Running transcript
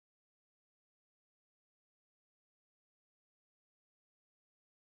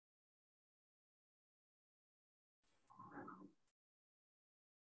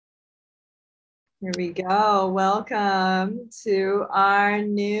Here we go. Welcome to our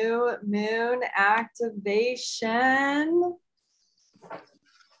new moon activation.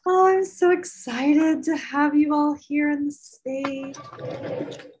 Oh, I'm so excited to have you all here in the space.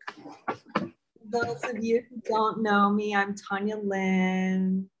 Those of you who don't know me, I'm Tanya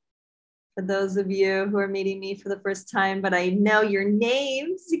Lynn. For those of you who are meeting me for the first time, but I know your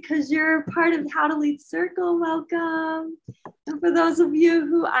names because you're part of How to Lead Circle, welcome. And for those of you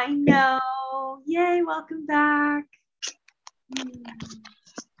who I know, yay, welcome back.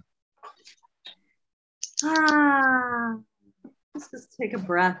 Let's just take a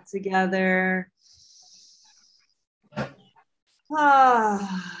breath together. I'll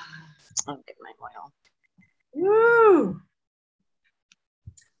get my oil. Woo!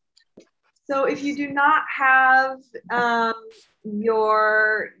 So if you do not have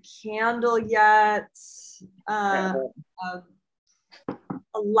your candle yet,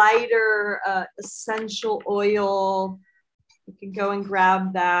 a lighter essential oil, you can go and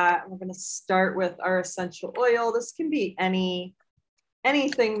grab that. We're going to start with our essential oil. This can be anything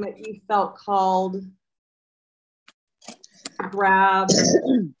that you felt called to grab.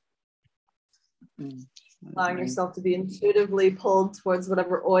 Allowing yourself to be intuitively pulled towards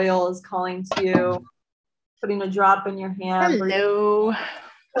whatever oil is calling to you. Putting a drop in your hand. Hello.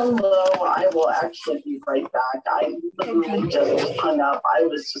 Hello, I will actually be right back. I literally just hung up. I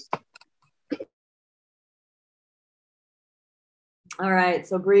was just... All right,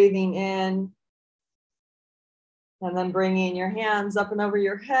 so breathing in. And then bringing your hands up and over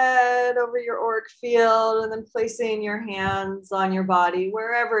your head, over your auric field, and then placing your hands on your body,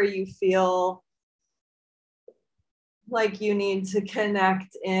 wherever you feel like you need to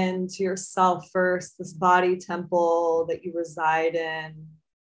connect into yourself first, this body temple that you reside in.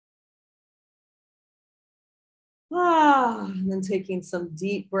 And then taking some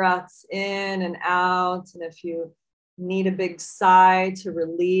deep breaths in and out. And if you need a big sigh to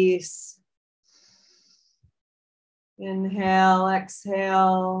release, inhale,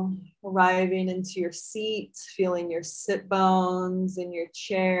 exhale, arriving into your seat, feeling your sit bones in your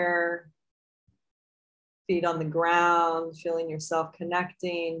chair, feet on the ground, feeling yourself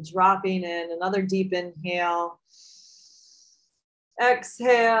connecting, dropping in, another deep inhale,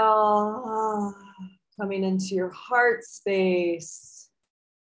 exhale, coming into your heart space,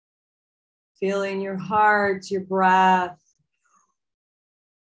 feeling your heart, your breath,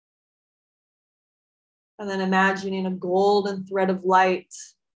 and then imagining a golden thread of light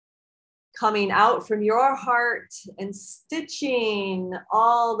coming out from your heart and stitching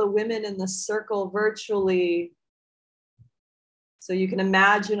all the women in the circle virtually. So you can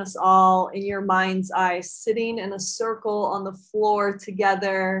imagine us all in your mind's eye sitting in a circle on the floor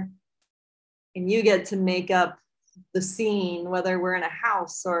together, and you get to make up the scene, whether we're in a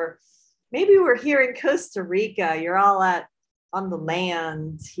house or maybe we're here in Costa Rica. You're all on the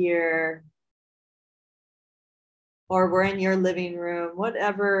land here, or we're in your living room,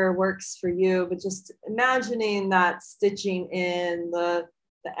 whatever works for you. But just imagining that stitching in the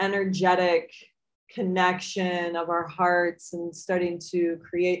energetic connection of our hearts and starting to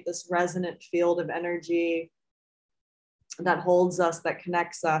create this resonant field of energy that holds us, that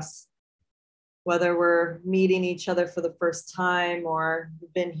connects us, whether we're meeting each other for the first time or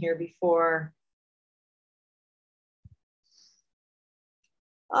been here before.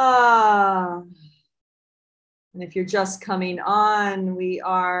 And if you're just coming on, we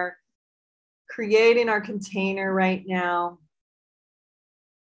are creating our container right now.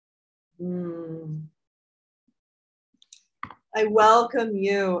 I welcome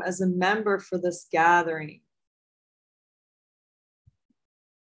you as a member for this gathering.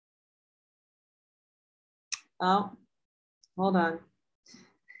 Oh, hold on.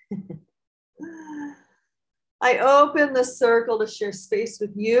 I open the circle to share space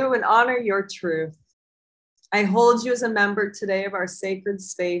with you and honor your truth. I hold you as a member today of our sacred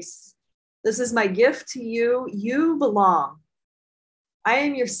space. This is my gift to you. You belong. I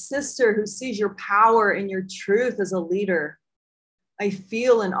am your sister who sees your power and your truth as a leader. I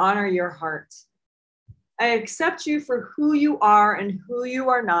feel and honor your heart. I accept you for who you are and who you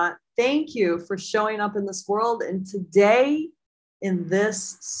are not. Thank you for showing up in this world and today in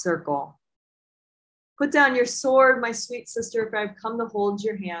this circle. Put down your sword, my sweet sister, for I've come to hold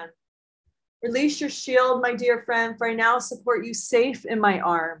your hand. Release your shield, my dear friend, for I now support you safe in my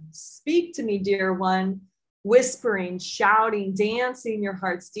arms. Speak to me, dear one, whispering, shouting, dancing your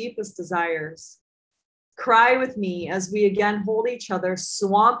heart's deepest desires. Cry with me as we again hold each other,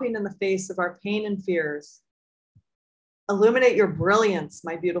 swamping in the face of our pain and fears. Illuminate your brilliance,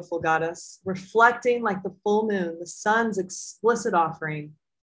 my beautiful goddess, reflecting like the full moon, the sun's explicit offering.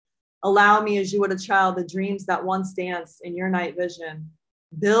 Allow me, as you would a child, the dreams that once danced in your night vision.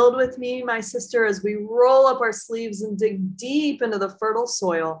 Build with me, my sister, as we roll up our sleeves and dig deep into the fertile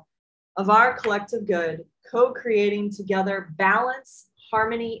soil of our collective good, co-creating together balance,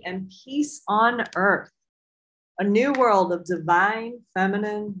 harmony, and peace on earth. A new world of divine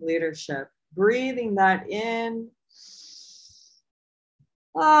feminine leadership. Breathing that in.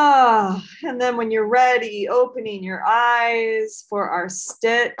 And then when you're ready, opening your eyes for our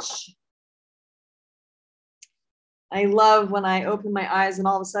stitch. I love when I open my eyes and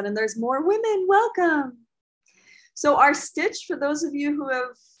all of a sudden there's more women. Welcome. So our stitch, for those of you who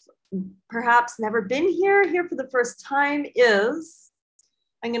have perhaps never been here for the first time, is,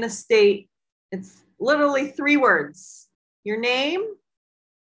 I'm going to state, it's literally 3 words. Your name,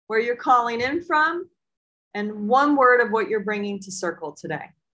 where you're calling in from, and 1 word of what you're bringing to circle today.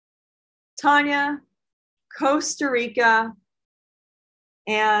 Tanya, Costa Rica,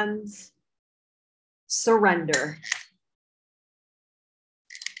 and surrender.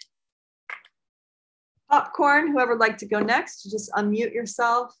 Popcorn, whoever would like to go next, just unmute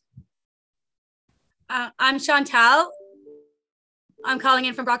yourself. I'm Chantal. I'm calling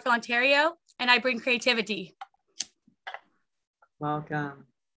in from Brockville, Ontario, and I bring creativity. Welcome.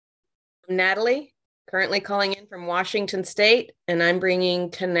 I'm Natalie, currently calling in from Washington State, and I'm bringing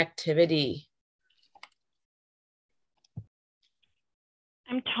connectivity.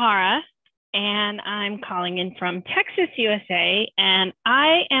 I'm Tara, and I'm calling in from Texas, USA, and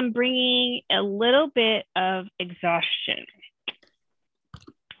I am bringing a little bit of exhaustion.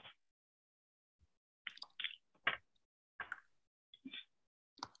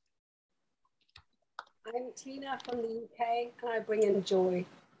 I'm Tina from the UK, and I bring in joy.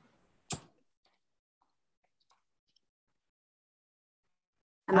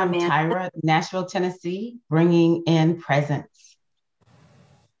 I'm Tyra, Nashville, Tennessee, bringing in presence.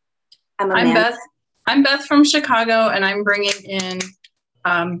 I'm Beth. I'm Beth from Chicago, and I'm bringing in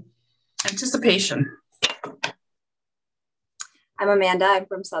anticipation. I'm Amanda. I'm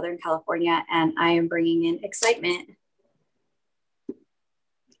from Southern California, and I am bringing in excitement.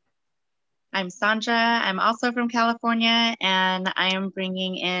 I'm Sandra. I'm also from California, and I am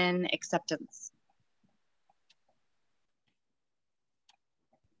bringing in acceptance.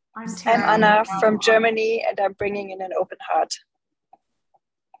 I'm Anna from Germany, and I'm bringing in an open heart.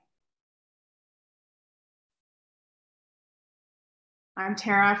 I'm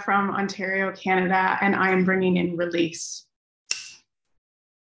Tara from Ontario, Canada, and I am bringing in release.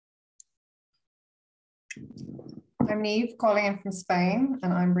 I'm Neve, calling in from Spain,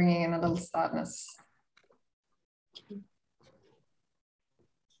 and I'm bringing in a little sadness.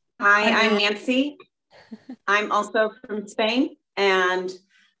 Hi, I'm Nancy. I'm also from Spain, and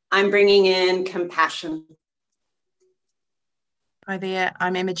I'm bringing in compassion. Hi there,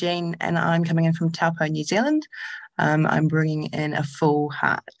 I'm Emma Jean, and I'm coming in from Taupo, New Zealand. I'm bringing in a full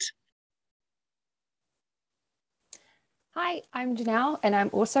heart. Hi, I'm Janelle, and I'm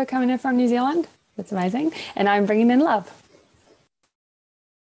also coming in from New Zealand. That's amazing. And I'm bringing in love.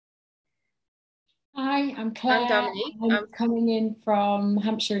 Hi, I'm Claire. I'm Dominique. I'm coming in from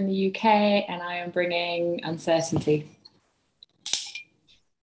Hampshire in the UK, and I am bringing uncertainty.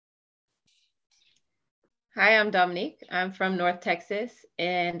 Hi, I'm Dominique. I'm from North Texas,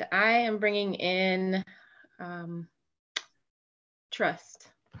 and I am bringing in trust.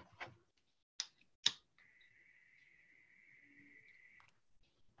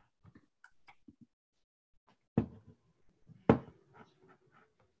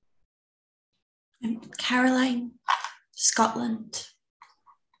 I'm Caroline, Scotland,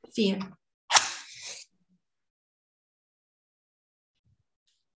 fear.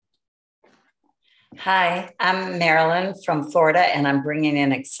 Hi, I'm Marilyn from Florida, and I'm bringing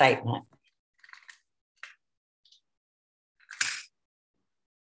in excitement.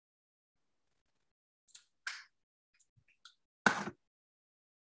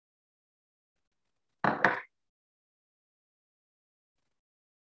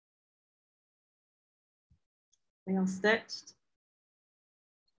 We all stitched?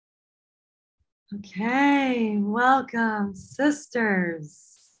 Okay, welcome,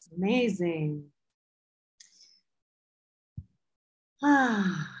 sisters. Amazing.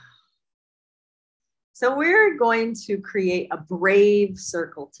 So we're going to create a brave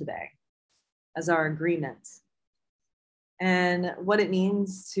circle today as our agreement. And what it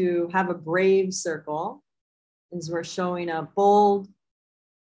means to have a brave circle is we're showing up bold,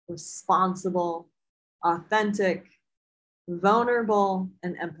 responsible, authentic, vulnerable,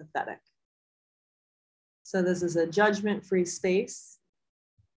 and empathetic. So this is a judgment-free space.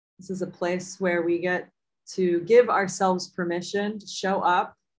 This is a place where we get to give ourselves permission to show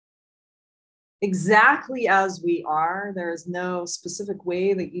up exactly as we are. There is no specific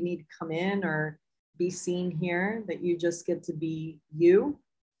way that you need to come in or be seen here, that you just get to be you.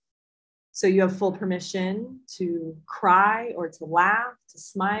 So you have full permission to cry or to laugh, to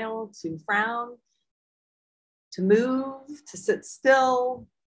smile, to frown, to move, to sit still.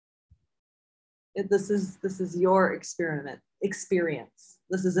 This is your experience.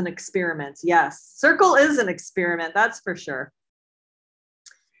 This is an experiment. Yes, circle is an experiment, that's for sure.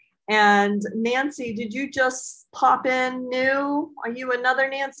 And Nancy, did you just pop in new? Are you another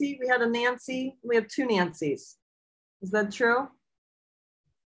Nancy? We had a Nancy. We have two Nancys. Is that true?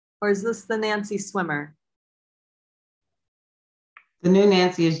 Or is this the Nancy swimmer? The new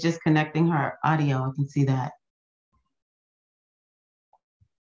Nancy is just connecting her audio. I can see that.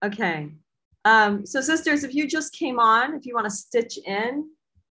 Okay. So sisters, if you just came on, if you want to stitch in,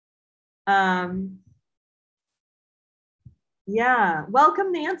 yeah,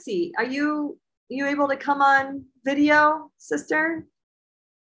 welcome Nancy. Are you able to come on video, sister?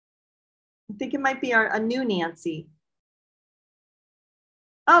 I think it might be a new Nancy.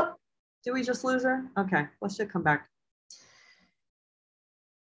 Oh, did we just lose her? Okay, well, she'll come back.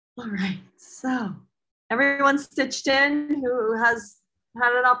 All right, so everyone stitched in who has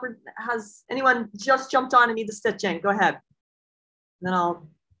had an opportunity. Has anyone just jumped on and need to stitch in? Go ahead. Then I'll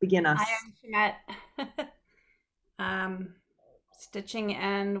begin us. I am Jeanette. Stitching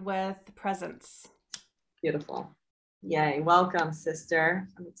in with presence. Beautiful. Yay. Welcome, sister.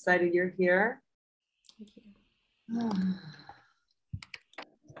 I'm excited you're here. Thank you.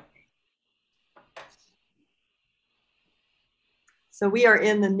 So we are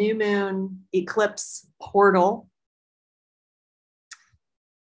in the new moon eclipse portal.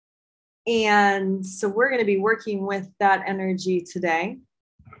 And so we're going to be working with that energy today.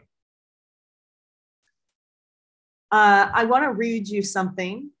 I want to read you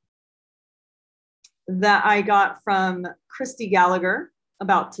something that I got from Christy Gallagher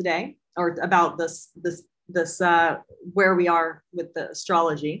about today, or about this where we are with the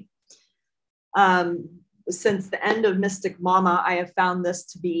astrology. Since the end of Mystic Mama, I have found this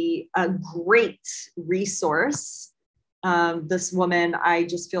to be a great resource. This woman, I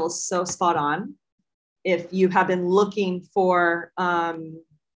just feel so spot on. If you have been looking for a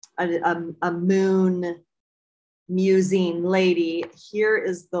moon musing lady, here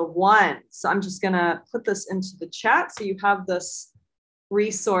is the one. So I'm just gonna put this into the chat so you have this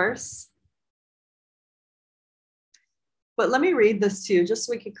resource. But let me read this to you just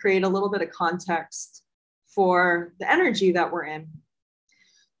so we could create a little bit of context for the energy that we're in.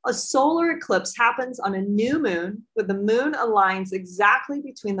 A solar eclipse happens on a new moon, where the moon aligns exactly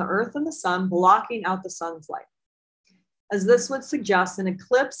between the earth and the sun, blocking out the sun's light. As this would suggest, an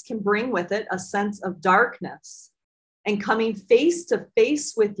eclipse can bring with it a sense of darkness and coming face to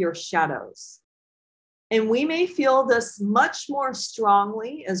face with your shadows. And we may feel this much more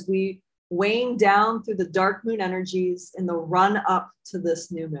strongly as we weighing down through the dark moon energies in the run up to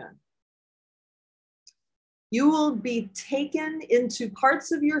this new moon. You will be taken into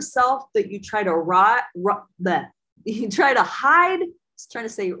parts of yourself that you try to run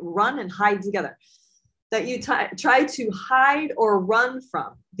and hide together, that you try to hide or run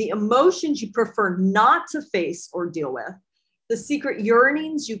from, the emotions you prefer not to face or deal with, the secret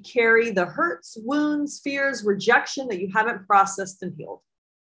yearnings you carry, the hurts, wounds, fears, rejection that you haven't processed and healed.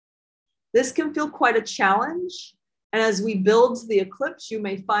 This can feel quite a challenge. And as we build the eclipse, you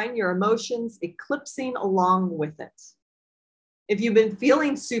may find your emotions eclipsing along with it. If you've been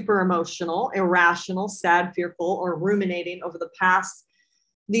feeling super emotional, irrational, sad, fearful, or ruminating over the past,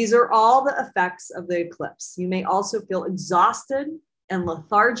 these are all the effects of the eclipse. You may also feel exhausted and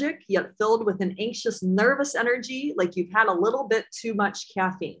lethargic, yet filled with an anxious, nervous energy, like you've had a little bit too much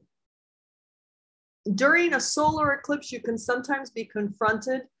caffeine. During a solar eclipse, you can sometimes be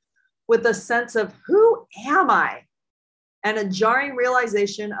confronted with a sense of, who am I? And a jarring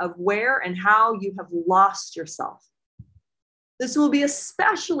realization of where and how you have lost yourself. This will be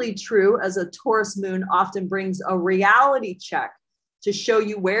especially true as a Taurus moon often brings a reality check to show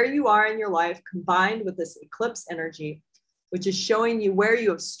you where you are in your life, combined with this eclipse energy, which is showing you where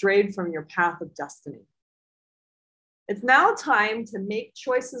you have strayed from your path of destiny. It's now time to make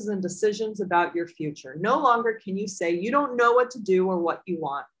choices and decisions about your future. No longer can you say you don't know what to do or what you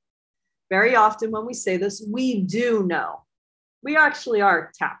want. Very often when we say this, we do know. We actually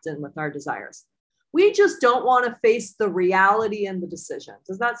are tapped in with our desires. We just don't want to face the reality and the decision.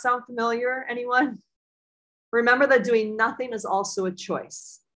 Does that sound familiar, anyone? Remember that doing nothing is also a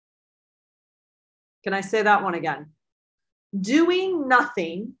choice. Can I say that one again? Doing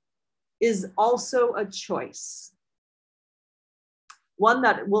nothing is also a choice. one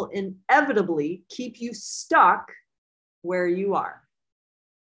that will inevitably keep you stuck where you are.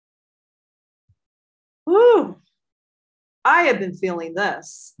 Whew. I have been feeling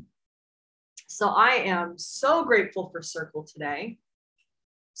this. So I am so grateful for Circle today.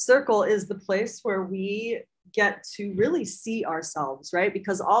 Circle is the place where we get to really see ourselves, right?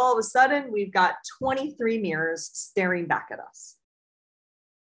 Because all of a sudden we've got 23 mirrors staring back at us.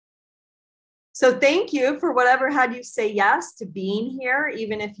 So thank you for whatever had you say yes to being here,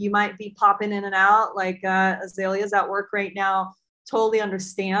 even if you might be popping in and out like Azalea's at work right now. Totally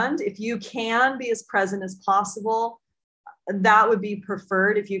understand. If you can be as present as possible, that would be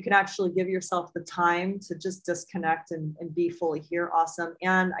preferred. If you could actually give yourself the time to just disconnect and be fully here, awesome.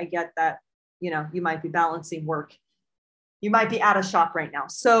 And I get that, you know, you might be balancing work. You might be at a shop right now.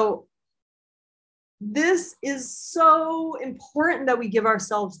 So this is so important that we give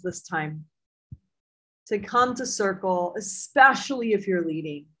ourselves this time to come to Circle, especially if you're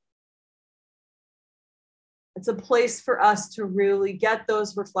leading. It's a place for us to really get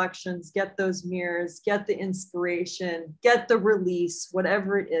those reflections, get those mirrors, get the inspiration, get the release,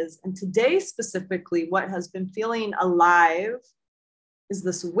 whatever it is. And today specifically, what has been feeling alive is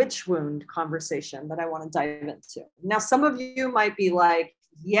this witch wound conversation that I want to dive into. Now, some of you might be like,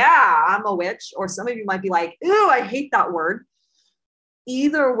 yeah, I'm a witch. Or some of you might be like, ew, I hate that word.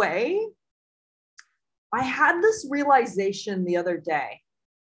 Either way, I had this realization the other day.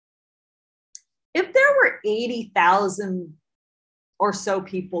 If there were 80,000 or so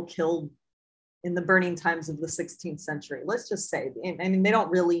people killed in the burning times of the 16th century, let's just say, I mean, they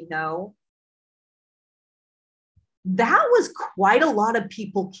don't really know. That was quite a lot of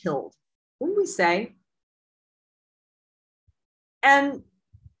people killed, wouldn't we say? And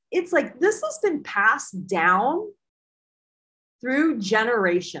it's like, this has been passed down through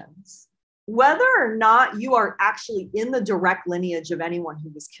generations. Whether or not you are actually in the direct lineage of anyone who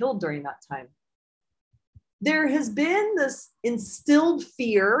was killed during that time, there has been this instilled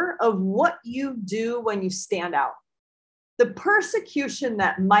fear of what you do when you stand out. The persecution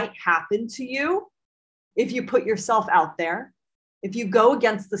that might happen to you if you put yourself out there, if you go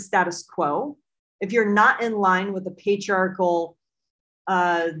against the status quo, if you're not in line with the patriarchal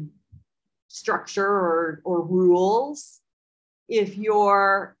structure or rules, if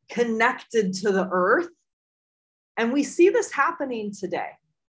you're connected to the earth. And we see this happening today.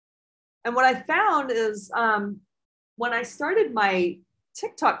 And what I found is when I started my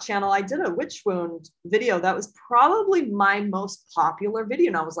TikTok channel, I did a witch wound video. That was probably my most popular video.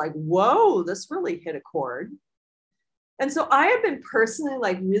 And I was like, whoa, this really hit a chord. And so I have been personally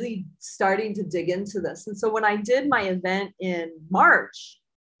like really starting to dig into this. And so when I did my event in March,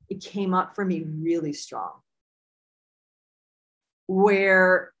 it came up for me really strong,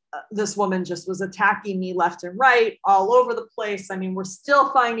 where this woman just was attacking me left and right, all over the place. I mean, we're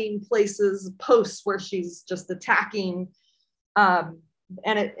still finding places, posts where she's just attacking. And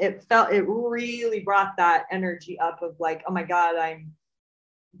it really brought that energy up of like, oh my God, I'm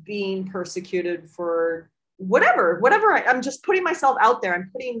being persecuted for whatever. I'm just putting myself out there. I'm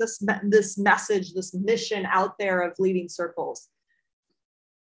putting this message, this mission out there of leading circles.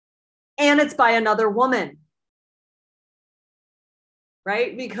 And it's by another woman.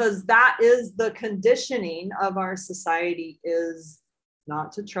 Right? Because that is the conditioning of our society, is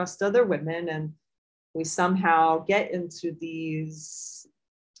not to trust other women. And we somehow get into these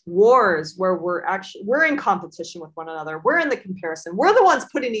wars where we're in competition with one another. We're in the comparison. We're the ones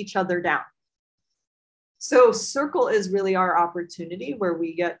putting each other down. So Circle is really our opportunity where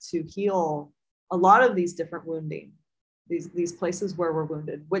we get to heal a lot of these different wounding, these places where we're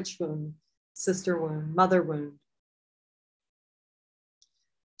wounded: witch wound, sister wound, mother wound.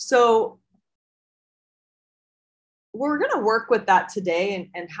 So we're going to work with that today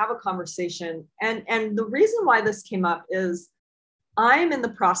and have a conversation. And the reason why this came up is I'm in the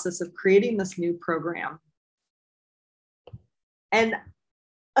process of creating this new program. And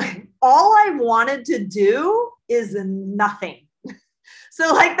all I wanted to do is nothing.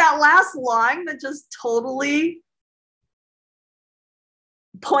 So like that last line that just totally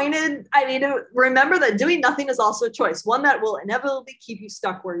pointed, I mean, remember that doing nothing is also a choice, one that will inevitably keep you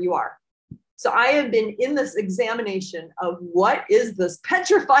stuck where you are. So I have been in this examination of what is this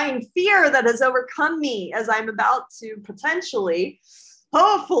petrifying fear that has overcome me as I'm about to potentially,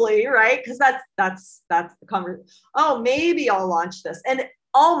 hopefully, right? Because that's the conversation. Oh, maybe I'll launch this. And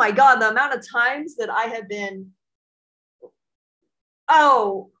oh my God, the amount of times that I have been,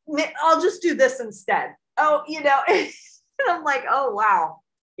 oh, I'll just do this instead. Oh, you know, and I'm like, oh, wow.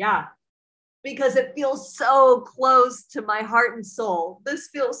 Yeah, because it feels so close to my heart and soul. This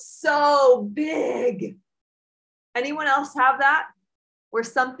feels so big. Anyone else have that? where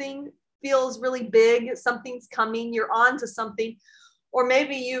something feels really big, something's coming, you're on to something, or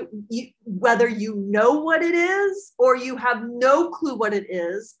maybe you whether you know what it is or you have no clue what it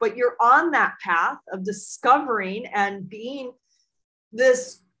is, but you're on that path of discovering and being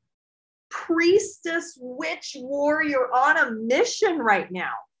this priestess, witch, warrior on a mission right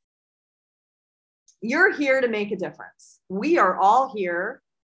now. You're here to make a difference. We are all here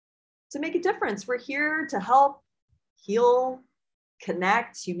to make a difference. We're here to help heal,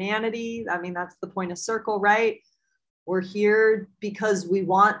 connect humanity. I mean, that's the point of Circle, right? We're here because we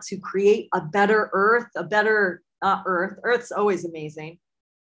want to create a better earth, a better earth. Earth's always amazing.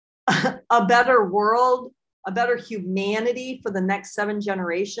 A better world, a better humanity for the next 7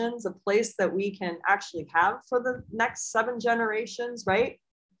 generations, a place that we can actually have for the next 7 generations, right?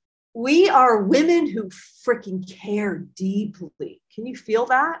 We are women who freaking care deeply. Can you feel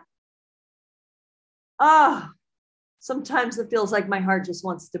that? Sometimes it feels like my heart just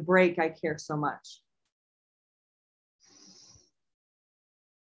wants to break. I care so much.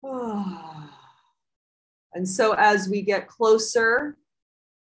 And so as we get closer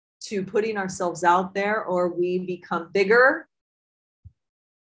to putting ourselves out there, or we become bigger,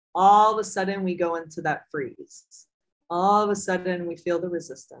 all of a sudden we go into that freeze. All of a sudden we feel the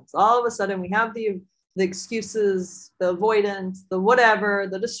resistance. All of a sudden we have the excuses, the avoidance, the whatever,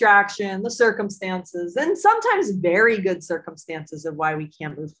 the distraction, the circumstances, and sometimes very good circumstances of why we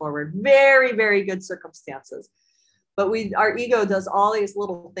can't move forward. Very, very good circumstances. But our ego does all these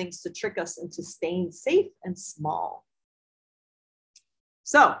little things to trick us into staying safe and small.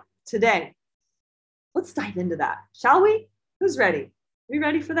 So today, let's dive into that, shall we? Who's ready? We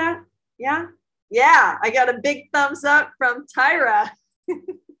ready for that? Yeah? Yeah, I got a big thumbs up from Tyra.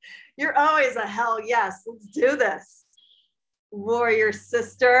 You're always a hell yes. Let's do this. Warrior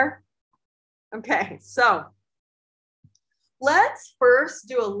sister. Okay, so let's first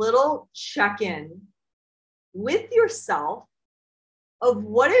do a little check-in with yourself of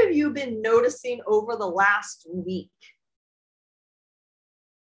what have you been noticing over the last week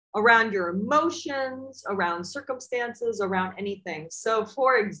around your emotions, around circumstances, around anything. So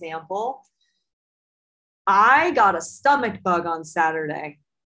for example, I got a stomach bug on Saturday.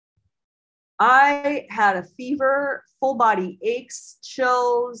 I had a fever, full body aches,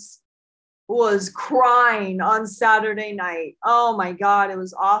 chills, was crying on Saturday night. Oh my God, it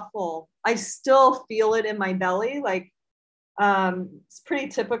was awful. I still feel it in my belly. Like it's pretty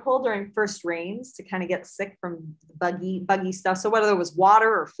typical during first rains to kind of get sick from buggy stuff. So whether it was water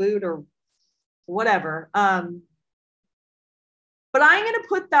or food or whatever. But I'm going to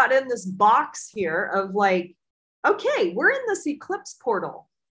put that in this box here of like, okay, we're in this eclipse portal.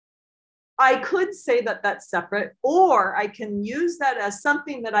 I could say that that's separate, or I can use that as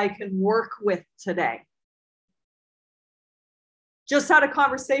something that I can work with today. Just had a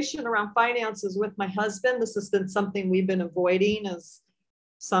conversation around finances with my husband. This has been something we've been avoiding as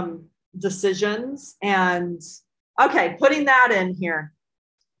some decisions. And okay, putting that in here.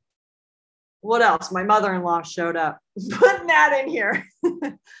 What else? My mother-in-law showed up. Putting that in here.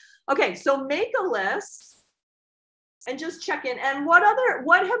 Okay, so make a list and just check in. And what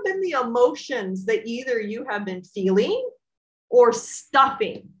have been the emotions that either you have been feeling or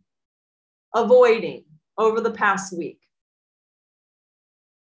stuffing, avoiding over the past week?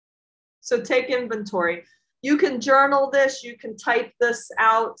 So take inventory. You can journal this, you can type this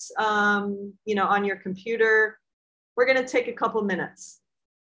out, on your computer. We're going to take a couple minutes.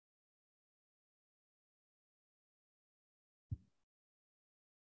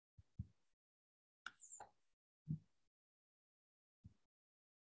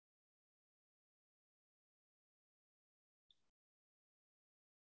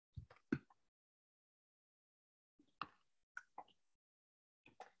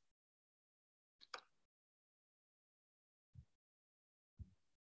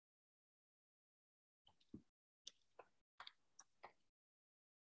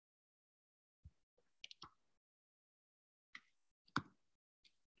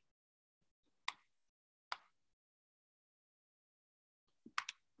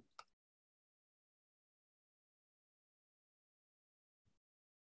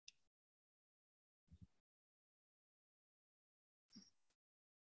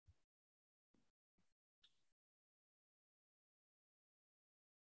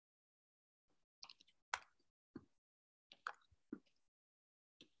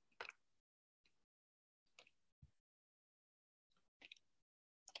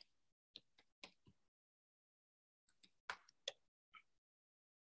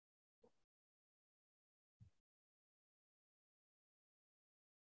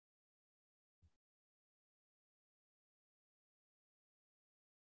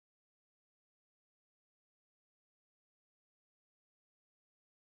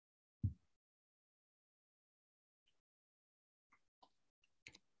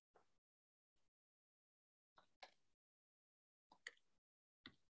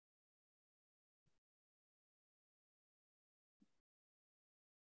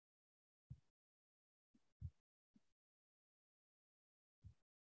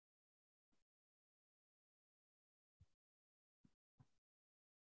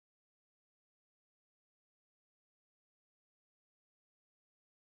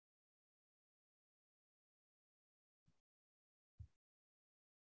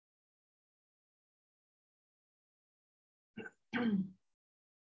 Okay,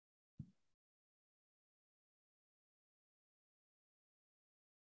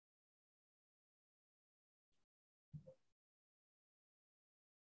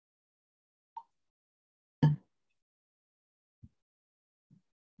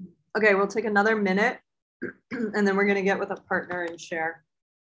 we'll take another minute and then we're going to get with a partner and share.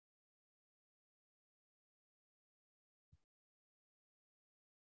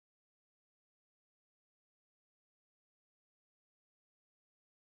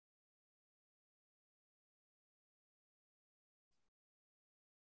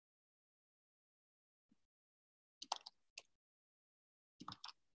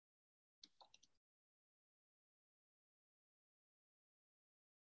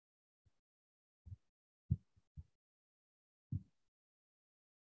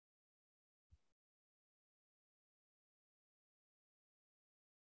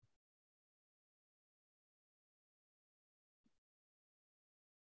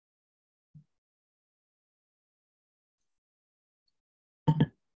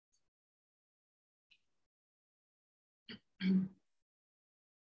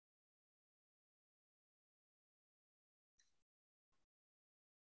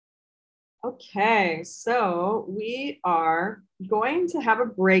 Okay, so we are going to have a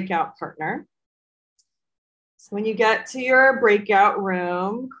breakout partner. So when you get to your breakout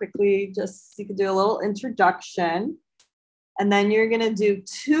room, quickly just you can do a little introduction. And then you're going to do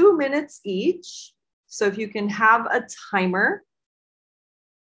 2 minutes each. So if you can have a timer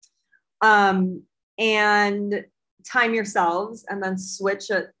and time yourselves and then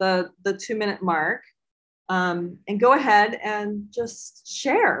switch at the 2 minute mark. And go ahead and just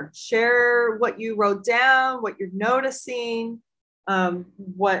share what you wrote down, what you're noticing,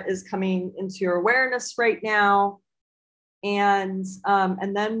 what is coming into your awareness right now. And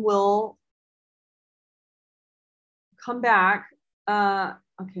then we'll come back.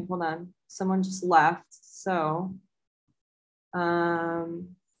 Okay, hold on. Someone just left. So,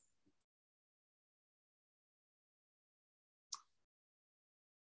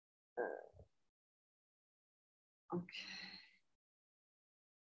 okay.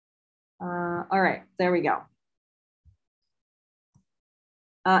 All right, there we go.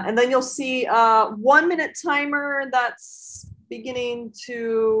 And then you'll see a 1 minute timer that's beginning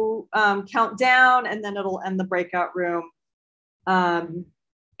to count down, and then it'll end the breakout room.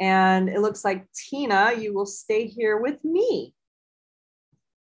 And it looks like Tina, you will stay here with me.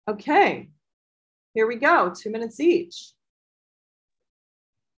 Okay, here we go, 2 minutes each.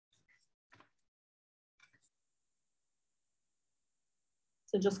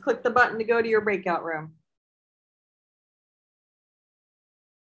 So just click the button to go to your breakout room.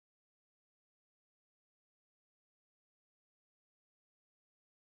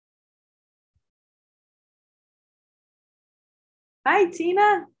 Hi,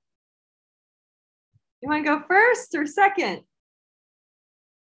 Tina. You want to go first or second?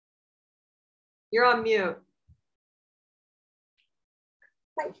 You're on mute.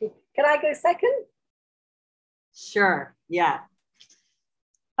 Thank you. Can I go second? Sure, yeah.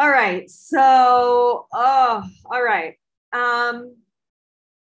 All right, so, all right.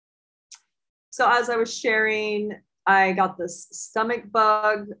 So as I was sharing, I got this stomach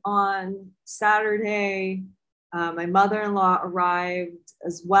bug on Saturday. My mother-in-law arrived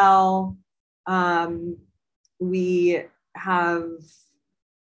as well. We have,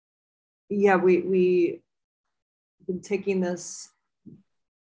 yeah, we've been taking this,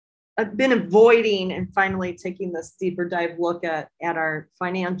 I've been avoiding and finally taking this deeper dive look at our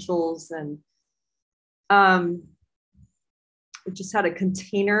financials. And we just had a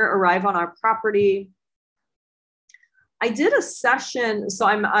container arrive on our property. I did a session, so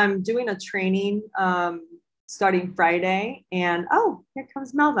I'm doing a training starting Friday, and oh, here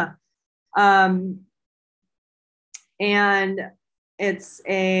comes Melva. And it's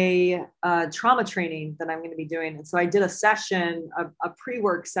a trauma training that I'm going to be doing. And so I did a session, a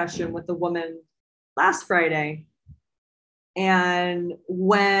pre-work session with a woman last Friday, and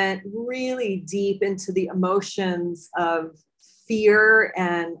went really deep into the emotions of fear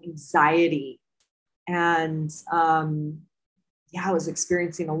and anxiety. And yeah, I was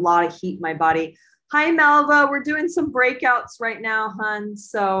experiencing a lot of heat in my body. Hi, Melva. We're doing some breakouts right now, hun.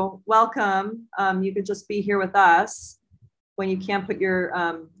 So welcome. You could just be here with us when you can't put your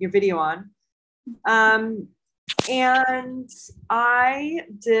video on. And I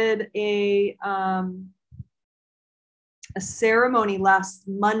did a ceremony last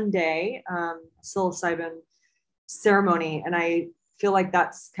Monday, psilocybin ceremony, and I feel like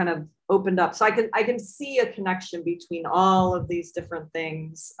that's kind of opened up. So I can see a connection between all of these different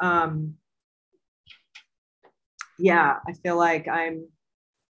things. yeah, I feel like I'm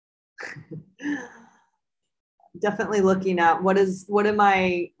definitely looking at I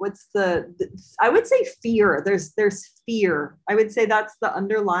would say fear. There's fear. I would say that's the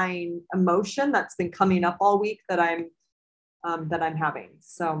underlying emotion that's been coming up all week that I'm having.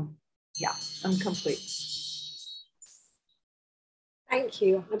 So yeah, I'm complete. Thank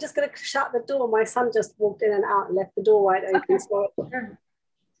you. I'm just going to shut the door. My son just walked in and out and left the door wide open. Okay.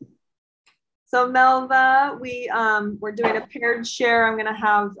 So Melva, we're doing a paired share. I'm going to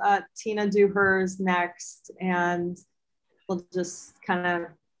have Tina do hers next, and we'll just kind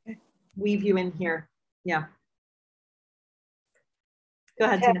of weave you in here. Yeah. Go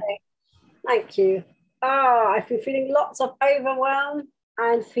ahead, Tina. Thank you. I've been feeling lots of overwhelm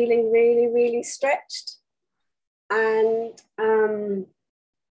and feeling really, really stretched, and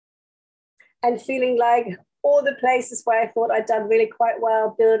feeling like all the places where I thought I'd done really quite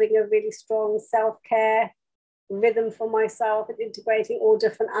well, building a really strong self-care rhythm for myself and integrating all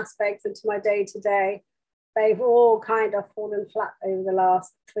different aspects into my day-to-day, they've all kind of fallen flat over the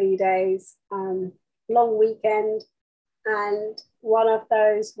last 3 days. Long weekend, and one of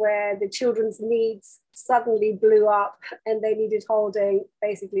those where the children's needs suddenly blew up and they needed holding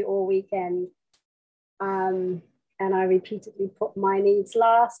basically all weekend. And I repeatedly put my needs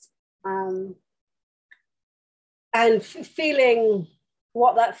last. And feeling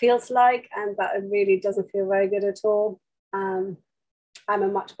what that feels like, and that it really doesn't feel very good at all. I'm a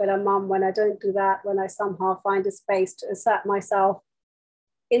much better mum when I don't do that, when I somehow find a space to assert myself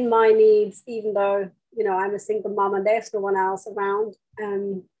in my needs, even though, you know, I'm a single mum and there's no one else around,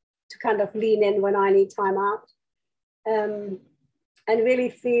 to kind of lean in when I need time out. And really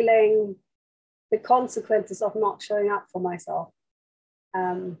feeling the consequences of not showing up for myself.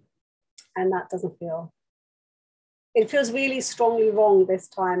 And that doesn't feel, it feels really strongly wrong this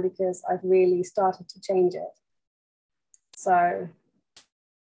time because I've really started to change it. So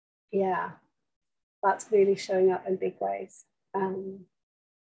yeah, that's really showing up in big ways.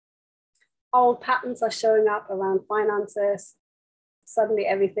 Old patterns are showing up around finances. Suddenly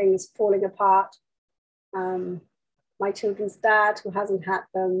everything is falling apart. My children's dad, who hasn't had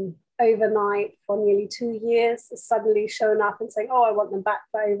them overnight for nearly 2 years, has suddenly shown up and saying, oh, I want them back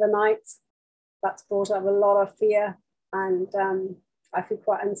for overnights. That's brought up a lot of fear, and I feel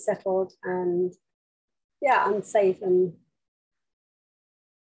quite unsettled and unsafe in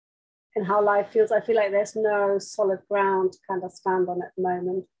how life feels. I feel like there's no solid ground to kind of stand on at the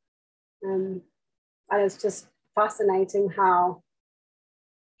moment. And it's just fascinating how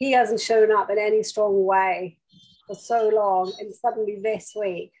he hasn't shown up in any strong way for so long, and suddenly this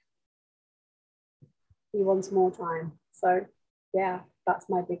week he wants more time. So yeah, that's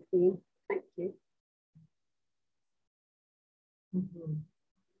my big theme. Thank you. Mm-hmm.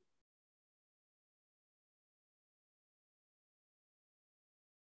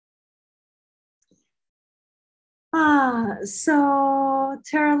 So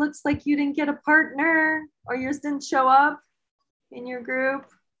Tara, looks like you didn't get a partner, or yours didn't show up in your group.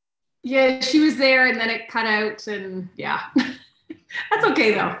 Yeah, she was there and then it cut out, and yeah, that's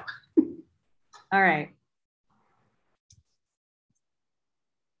okay though. All right.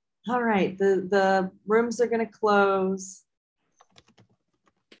 All right, the rooms are going to close.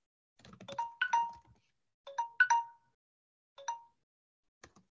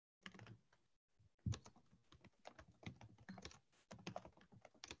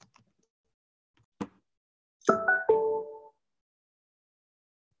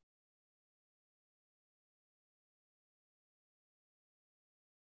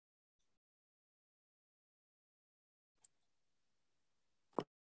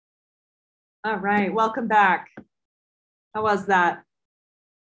 All right, welcome back. How was that?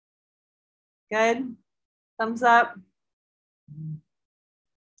 Good? Thumbs up?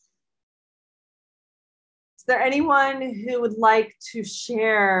 Is there anyone who would like to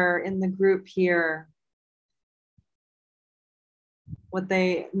share in the group here what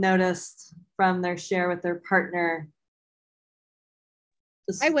they noticed from their share with their partner?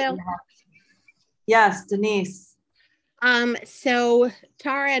 I will. Yes, Denise. So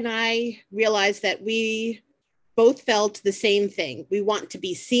Tara and I realized that we both felt the same thing. We want to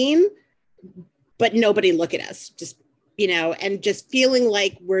be seen, but nobody look at us, just, you know, and just feeling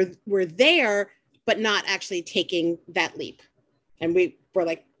like we're there, but not actually taking that leap. And we were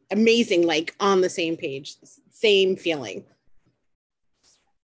like amazing, like on the same page, same feeling.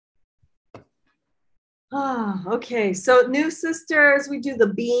 Oh, okay. So new sisters, we do the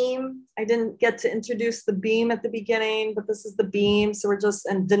beam. I didn't get to introduce the beam at the beginning, but this is the beam. So we're just,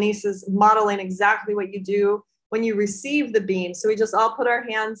 and Denise is modeling exactly what you do when you receive the beam. So we just all put our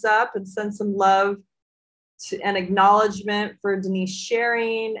hands up and send some love an acknowledgement for Denise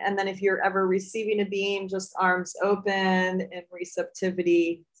sharing. And then if you're ever receiving a beam, just arms open and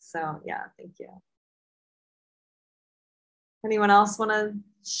receptivity. So yeah, thank you. Anyone else want to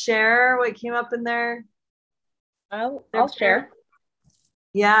share what came up in there? I'll share.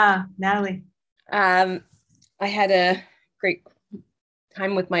 Yeah, Natalie. I had a great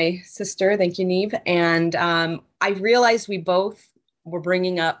time with my sister. Thank you, Neve. And I realized we both were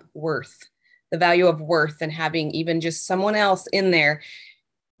bringing up worth, the value of worth, and having even just someone else in there,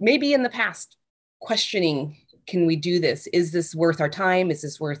 maybe in the past, questioning, can we do this? Is this worth our time? Is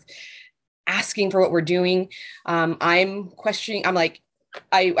this worth asking for what we're doing? I'm questioning, I'm like,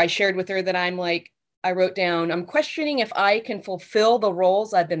 I shared with her that I'm like, I wrote down, I'm questioning if I can fulfill the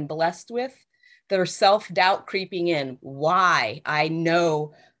roles I've been blessed with. There's self-doubt creeping in. Why? I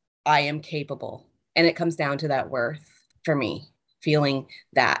know I am capable. And it comes down to that worth for me, feeling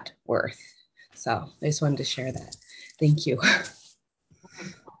that worth. So I just wanted to share that. Thank you.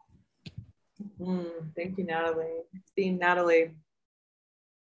 Thank you, Natalie. It's being Natalie.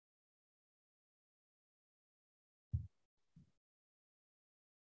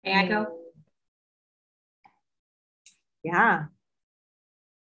 May I go? Yeah.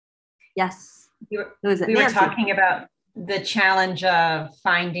 Yes. We were talking about the challenge of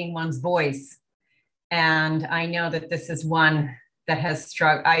finding one's voice. And I know that this is one that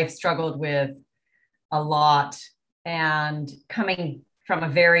I've struggled with a lot, and coming from a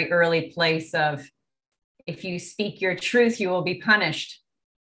very early place of, if you speak your truth, you will be punished,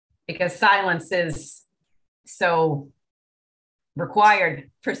 because silence is so required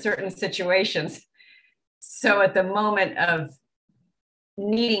for certain situations. So at the moment of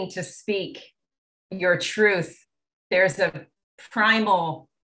needing to speak your truth, there's a primal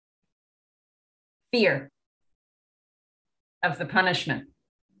fear of the punishment.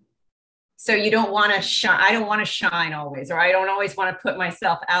 So you don't want to shine. I don't want to shine always, or I don't always want to put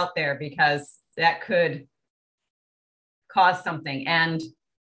myself out there, because that could cause something, and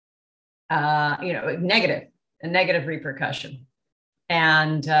a negative repercussion.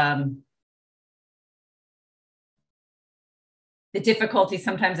 And the difficulty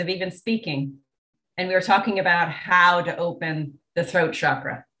sometimes of even speaking. And we were talking about how to open the throat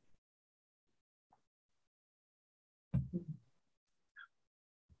chakra.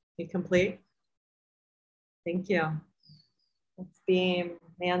 You complete? Thank you. Let's beam,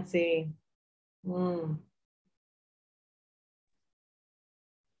 Nancy.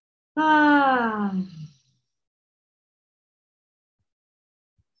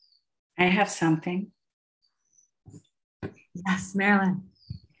 I have something. Yes, Marilyn.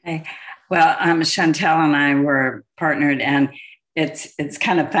 Okay. Well, Chantel and I were partnered, and it's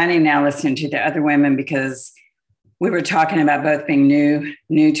kind of funny now listening to the other women, because we were talking about both being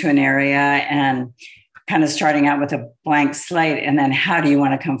new to an area and kind of starting out with a blank slate. And then how do you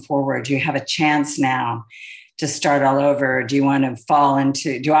want to come forward? Do you have a chance now to start all over? Do I want to fall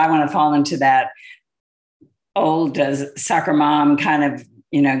into that old soccer mom kind of,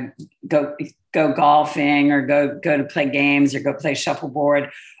 go golfing, or go to play games, or go play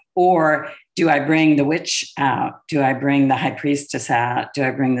shuffleboard? Or do I bring the witch out? Do I bring the high priestess out? Do I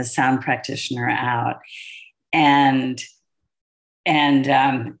bring the sound practitioner out? And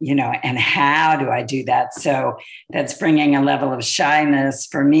how do I do that? So that's bringing a level of shyness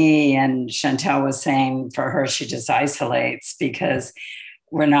for me. And Chantel was saying for her, she just isolates, because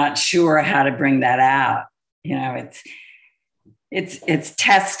we're not sure how to bring that out. It's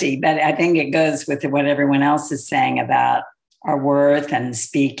testy, but I think it goes with what everyone else is saying about our worth and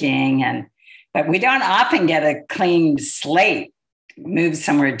speaking. But we don't often get a clean slate, move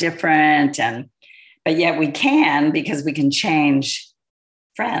somewhere different. But yet we can, because we can change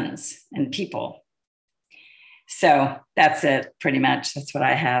friends and people. So that's it, pretty much. That's what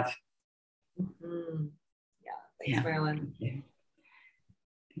I have. Mm-hmm. Yeah, thanks, Marilyn. Thank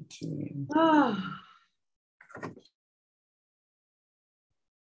you. So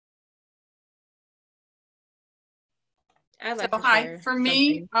hi, for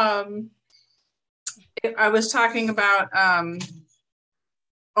me, I was talking about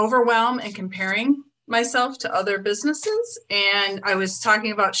overwhelm and comparing myself to other businesses, and I was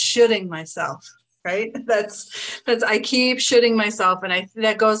talking about shoulding myself, right? That's I keep shoulding myself, and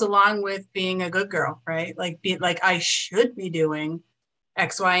that goes along with being a good girl, right? Like I should be doing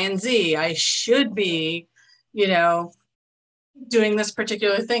X, Y, and Z. I should be, doing this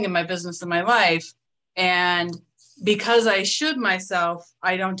particular thing in my business, in my life. And because I should myself,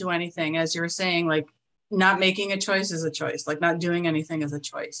 I don't do anything. As you were saying, like not making a choice is a choice, like not doing anything is a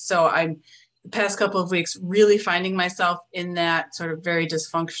choice. So I'm the past couple of weeks really finding myself in that sort of very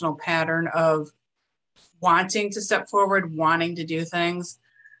dysfunctional pattern of wanting to step forward, wanting to do things,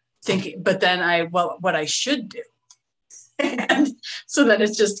 thinking, but then what I should do. And so then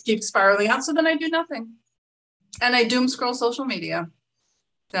it just keeps spiraling out. So then I do nothing. And I doom scroll social media.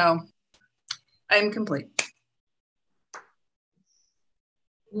 So I'm complete.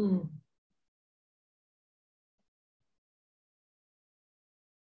 Mm.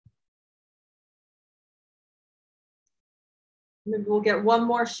 Maybe we'll get one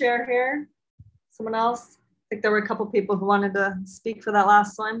more share here. Someone else? I think there were a couple people who wanted to speak for that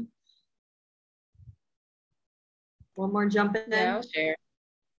last one. One more jump in. Yeah, I'll share.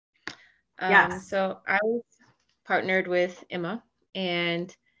 Yes. So I was partnered with Emma,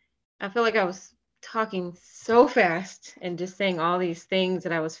 and I feel like I was talking so fast and just saying all these things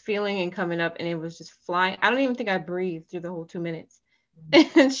that I was feeling and coming up, and it was just flying. I don't even think I breathed through the whole 2 minutes.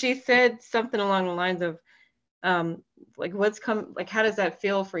 And she said something along the lines of, like, how does that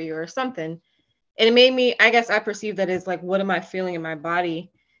feel for you or something? And it made me, I guess I perceived that as like, what am I feeling in my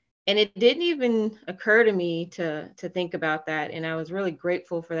body? And it didn't even occur to me to think about that. And I was really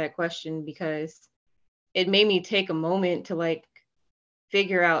grateful for that question, because it made me take a moment to like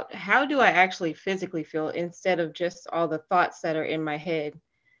figure out, how do I actually physically feel, instead of just all the thoughts that are in my head.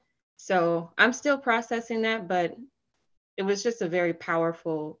 So I'm still processing that, but it was just a very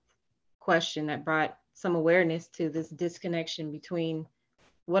powerful question that brought some awareness to this disconnection between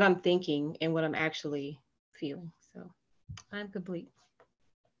what I'm thinking and what I'm actually feeling. So I'm complete.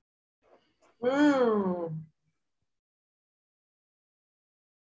 Mm.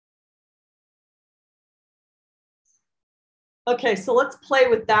 Okay, so let's play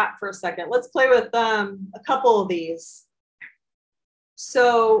with that for a second. Let's play with a couple of these.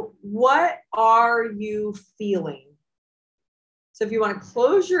 So what are you feeling? So if you want to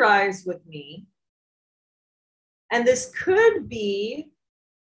close your eyes with me, and this could be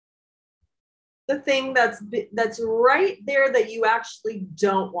the thing that's right there that you actually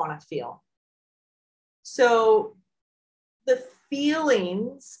don't want to feel. So the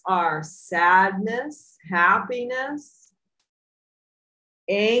feelings are sadness, happiness,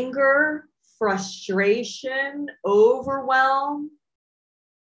 anger, frustration, overwhelm.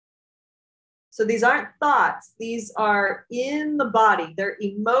 So these aren't thoughts, these are in the body. They're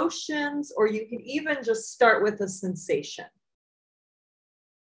emotions, or you can even just start with a sensation.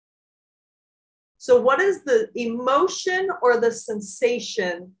 So what is the emotion or the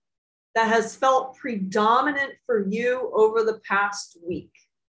sensation that has felt predominant for you over the past week?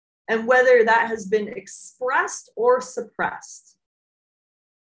 And whether that has been expressed or suppressed.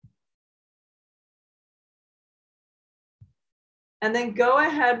 And then go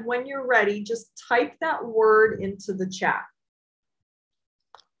ahead, when you're ready, just type that word into the chat.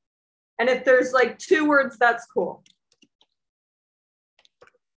 And if there's like 2 words, that's cool.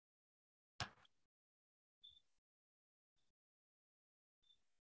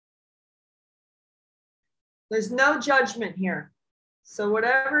 There's no judgment here. So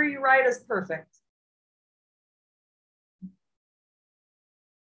whatever you write is perfect.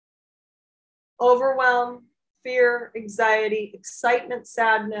 Overwhelm, fear, anxiety, excitement,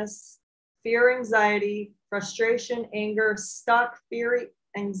 sadness, fear, anxiety, frustration, anger, stuck, fear,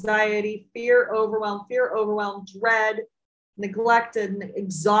 anxiety, fear, overwhelm, dread, neglected,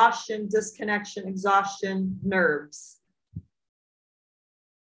 exhaustion, disconnection, exhaustion, nerves,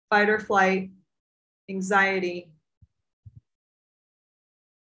 fight or flight, anxiety.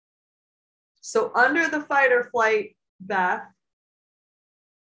 So under the fight or flight, Beth,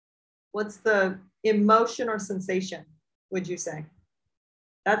 what's the emotion or sensation, would you say?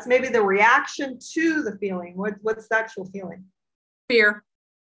 That's maybe the reaction to the feeling. What's the actual feeling? Fear.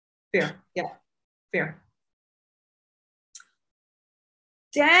 Fear, yeah, fear.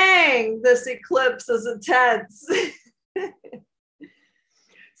 Dang, this eclipse is intense.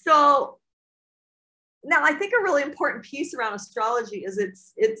 So now I think a really important piece around astrology is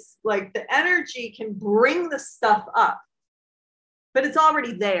it's like the energy can bring the stuff up, but it's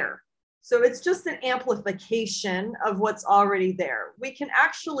already there. So it's just an amplification of what's already there. We can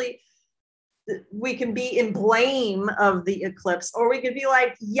be in blame of the eclipse, or we could be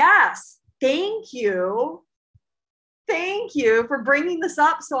like, yes, thank you for bringing this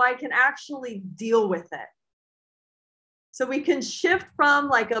up so I can actually deal with it. So we can shift from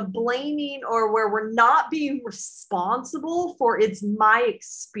like a blaming, or where we're not being responsible for it's my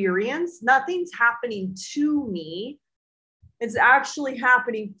experience. Nothing's happening to me. It's actually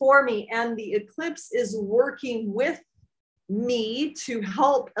happening for me. And the eclipse is working with me to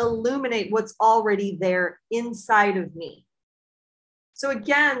help illuminate what's already there inside of me. So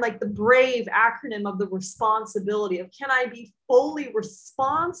again, like the BRAVE acronym of the responsibility of, can I be fully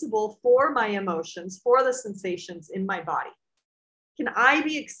responsible for my emotions, for the sensations in my body? Can I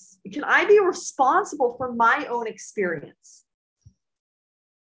be responsible for my own experience?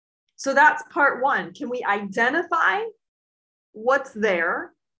 So that's part one. Can we identify what's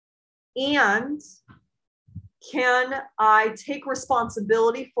there? And can I take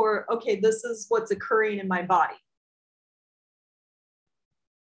responsibility for, okay, this is what's occurring in my body?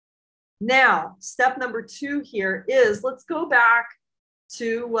 Now, step number 2 here is, let's go back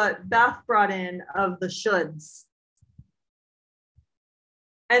to what Beth brought in of the shoulds.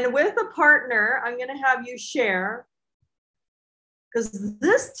 And with a partner, I'm going to have you share, because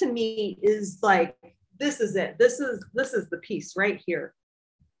this to me is like, this is it. This is the piece right here.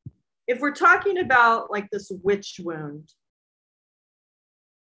 If we're talking about like this witch wound,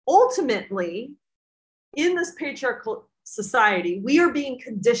 ultimately, in this patriarchal society, we are being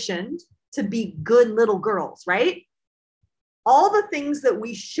conditioned to be good little girls, right? All the things that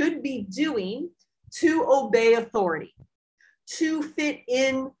we should be doing to obey authority, to fit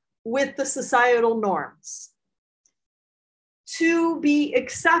in with the societal norms, to be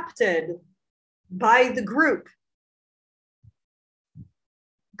accepted by the group.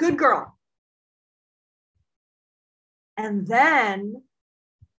 Good girl. And then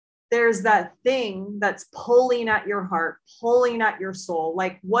there's that thing that's pulling at your heart, pulling at your soul.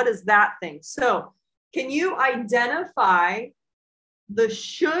 Like, what is that thing? So can you identify the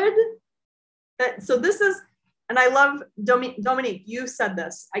should that, so this is, and I love, Dominique, you said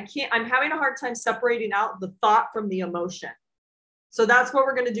this. I'm having a hard time separating out the thought from the emotion. So that's what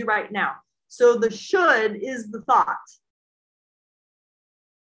we're going to do right now. So the should is the thought.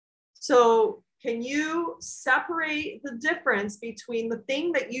 So can you separate the difference between the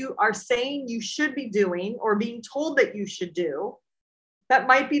thing that you are saying you should be doing or being told that you should do, that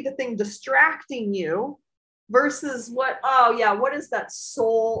might be the thing distracting you, versus what, oh yeah, what is that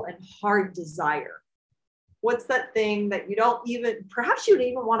soul and heart desire? What's that thing that you don't even, perhaps you don't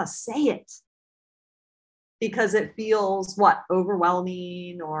even want to say it because it feels what,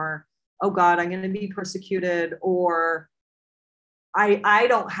 overwhelming, or, oh God, I'm going to be persecuted, or I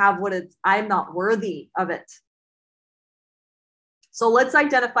don't have what it's, I'm not worthy of it. So let's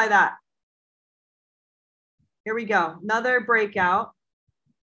identify that. Here we go. Another breakout.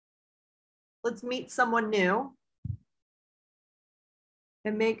 Let's meet someone new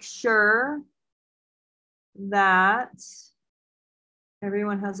and make sure that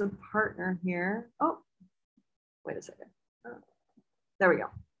everyone has a partner here. Oh, wait a second. There we go.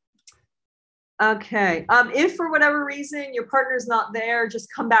 Okay. If for whatever reason your partner's not there,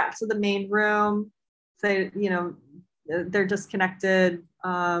 just come back to the main room. Say, you know, they're disconnected,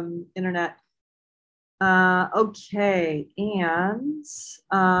 internet. Okay. And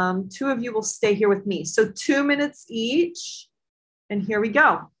 2 of you will stay here with me. So 2 minutes each. And here we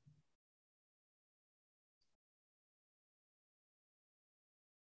go.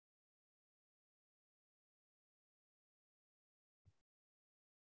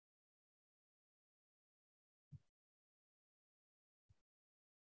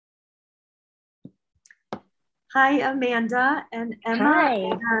 Hi, Amanda and Emma. Hi.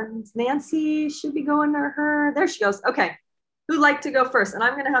 And Nancy should be going to her. There she goes. Okay. Who'd like to go first? And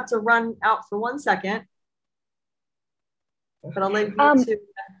I'm going to have to run out for 1 second. But I'll leave you to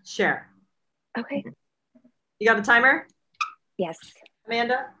share. Okay. You got a timer? Yes.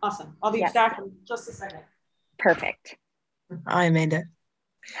 Amanda? Awesome. I'll be back in just a second. Perfect. Hi, Amanda.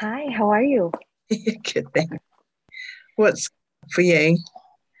 Hi, how are you? Good, thanks. What's for you?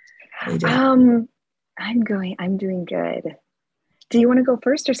 How you doing? I'm doing good. Do you want to go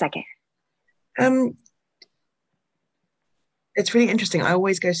first or second? It's really interesting. I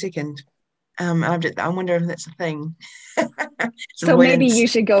always go second. I wonder if that's a thing. So maybe you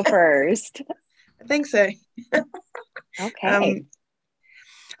should go first. I think so. Okay.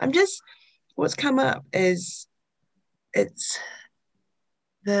 What's come up is I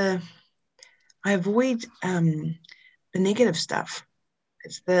avoid the negative stuff.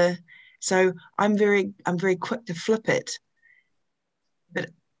 So I'm very quick to flip it, but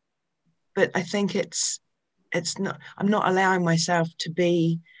I think it's not, I'm not allowing myself to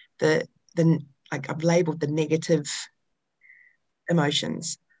be the like I've labeled the negative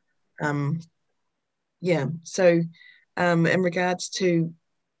emotions. Yeah. So in regards to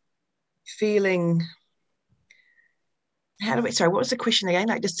feeling, what was the question again?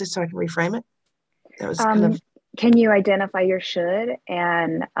 Like just so I can reframe it. That was kind of. Can you identify your should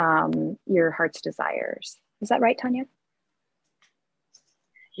and your heart's desires? Is that right, Tanya?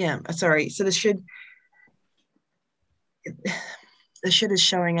 Yeah, sorry. So the should, the should is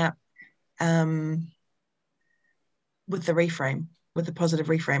showing up with the reframe, with the positive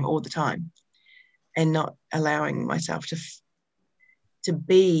reframe all the time, and not allowing myself to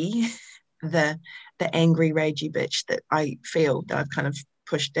be the angry, ragey bitch that I feel that I've kind of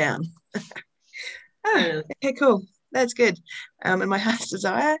pushed down. Okay, cool. That's good. And my heart's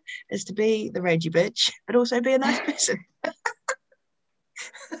desire is to be the ragey bitch, but also be a nice person.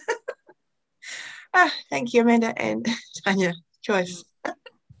 Thank you, Amanda and Tanya. Choice.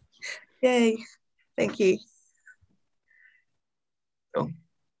 Yay. Thank you. Cool.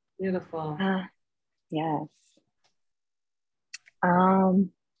 Beautiful. Yes.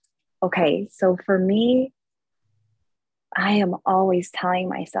 Okay, so for me, I am always telling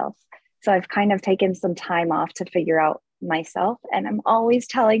myself. So I've kind of taken some time off to figure out myself, and I'm always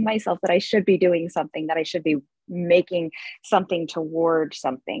telling myself that I should be doing something, that I should be making something toward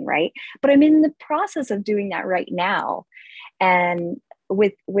something, right? But I'm in the process of doing that right now, and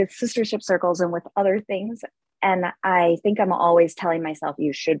with sistership circles and with other things. And I think I'm always telling myself,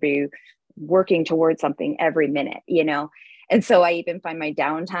 you should be working towards something every minute, you know? And so I even find my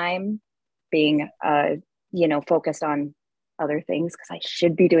downtime being, focused on other things, because I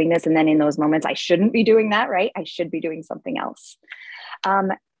should be doing this. And then in those moments, I shouldn't be doing that, right? I should be doing something else.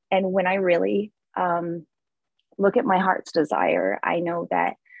 And when I really look at my heart's desire, I know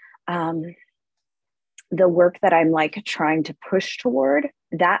that the work that I'm like trying to push toward,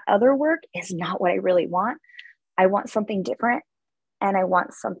 that other work is not what I really want. I want something different. And I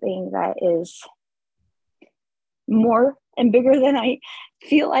want something that is more and bigger than I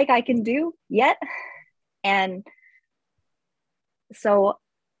feel like I can do yet. And so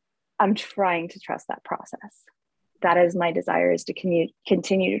I'm trying to trust that process. That is my desire, is to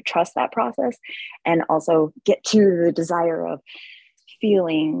continue to trust that process, and also get to the desire of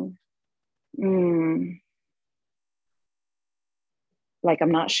feeling like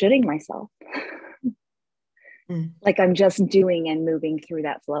I'm not shitting myself. Like I'm just doing and moving through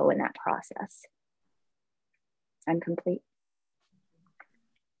that flow in that process. I'm complete.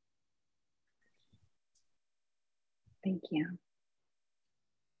 Thank you.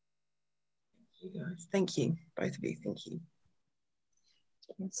 You guys. Thank you, both of you. Thank you.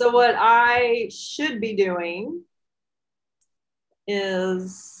 So what I should be doing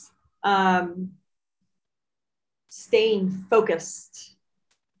is staying focused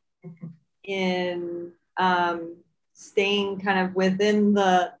in staying kind of within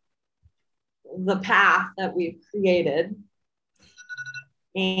the path that we've created.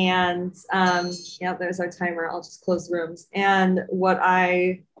 And yeah, there's our timer. I'll just close the rooms. And what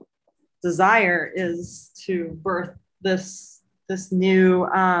I desire is to birth this new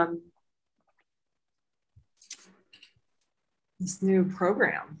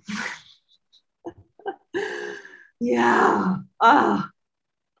program. Yeah.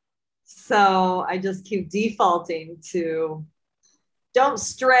 So I just keep defaulting to don't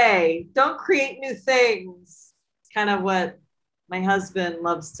stray, don't create new things. Kind of what my husband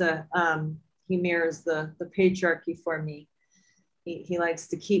loves to, he mirrors the patriarchy for me. He likes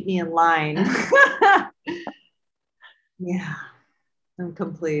to keep me in line. Yeah, I'm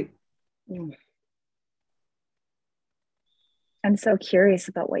complete. I'm so curious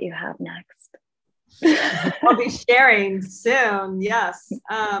about what you have next. I'll be sharing soon. Yes.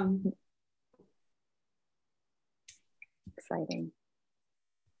 Exciting.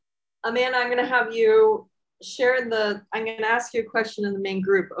 Amanda, I'm going to have you share I'm going to ask you a question in the main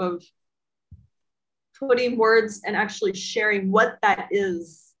group of putting words and actually sharing what that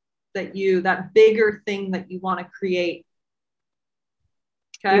is, that bigger thing that you want to create.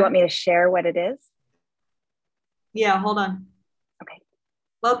 Okay. You want me to share what it is? Yeah, hold on. Okay.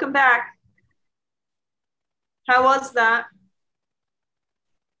 Welcome back. How was that?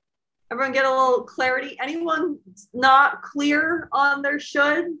 Everyone get a little clarity? Anyone not clear on their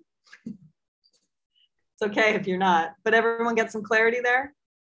should? It's okay if you're not, but everyone get some clarity there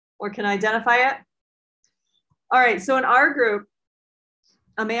or can identify it? All right, so in our group,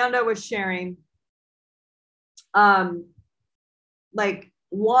 Amanda was sharing like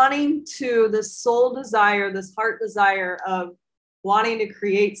wanting to, this soul desire, this heart desire of wanting to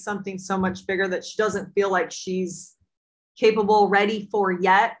create something so much bigger that she doesn't feel like she's capable, ready for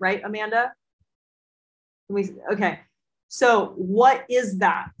yet, right, Amanda? Okay, so what is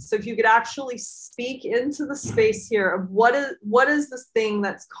that? So if you could actually speak into the space here of what is this thing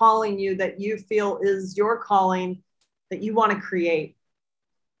that's calling you, that you feel is your calling, that you want to create?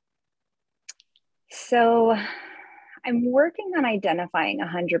 So I'm working on identifying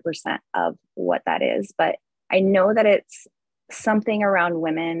 100% of what that is, but I know that it's something around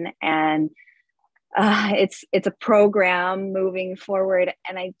women and it's a program moving forward,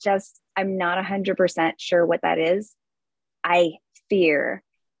 and I'm not 100% sure what that is. I fear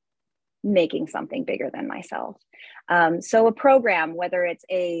making something bigger than myself. So a program, whether it's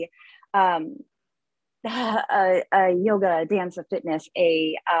a yoga, dance, a fitness,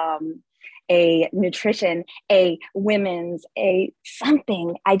 a nutrition, a women's, a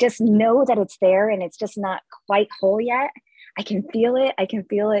something. I just know that it's there and it's just not quite whole yet. I can feel it. I can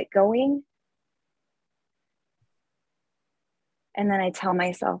feel it going. And then I tell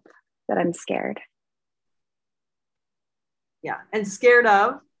myself that I'm scared. Yeah. And scared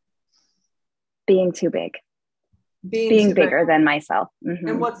of? Being too big. Being bigger than myself. Mm-hmm.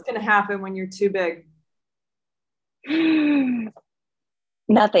 And what's going to happen when you're too big?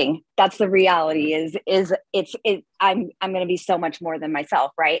 Nothing. That's the reality I'm going to be so much more than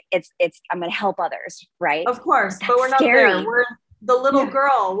myself, right? I'm going to help others, right? Of course, but we're not there. We're the little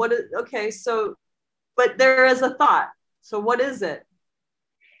girl. But there is a thought. So what is it?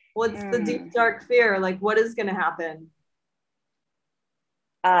 What's the deep, dark fear? Like, what is going to happen?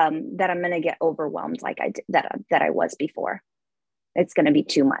 That I'm going to get overwhelmed like I did, that I was before. It's going to be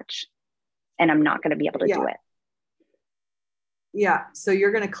too much and I'm not going to be able to do it. Yeah. So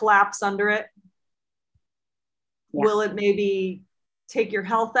you're going to collapse under it. Yeah. Will it maybe take your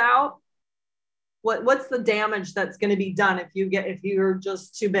health out? What's the damage that's going to be done if you're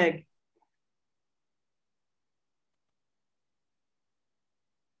just too big?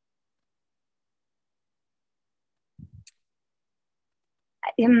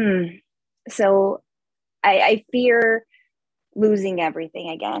 So I fear losing everything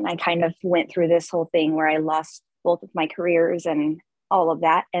again. I kind of went through this whole thing where I lost both of my careers and all of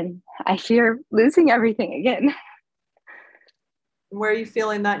that. And I fear losing everything again. Where are you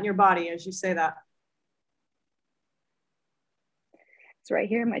feeling that in your body as you say that? It's right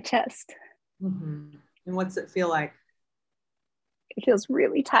here in my chest. Mm-hmm. And what's it feel like? It feels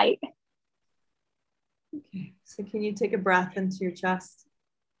really tight. Okay. So can you take a breath into your chest?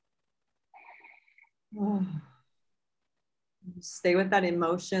 Oh. Stay with that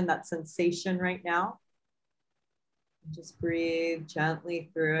emotion, that sensation right now. Just breathe gently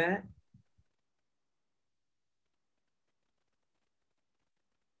through it.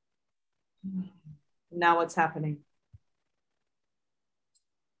 Now what's happening?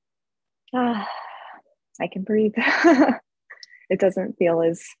 I can breathe. It doesn't feel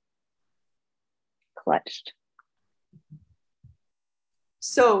as clutched.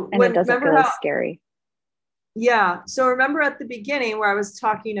 So it doesn't feel as scary. Yeah. So remember at the beginning where I was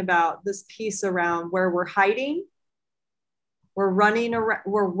talking about this piece around where we're hiding, we're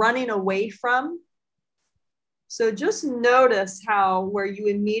running away from. So just notice how where you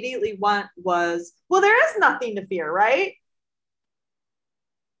immediately went was, well, there is nothing to fear, right?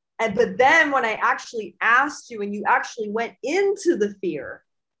 But then when I actually asked you and you actually went into the fear,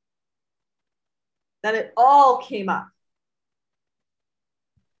 then it all came up.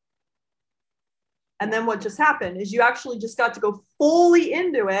 And then what just happened is you actually just got to go fully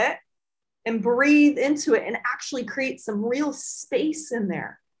into it and breathe into it and actually create some real space in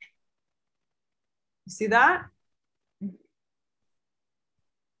there. You see that?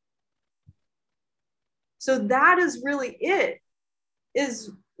 So that is really it,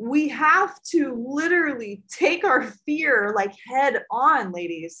 is we have to literally take our fear like head on,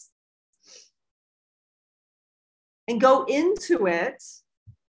 ladies, and go into it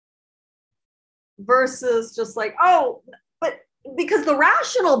versus just like, oh, but because the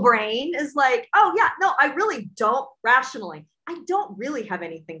rational brain is like, oh yeah, no, I really don't I don't really have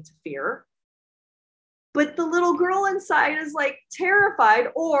anything to fear. But the little girl inside is like terrified,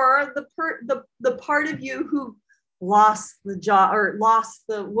 or the part of you who lost the job or lost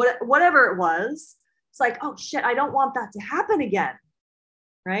the whatever it was. It's like, oh shit, I don't want that to happen again.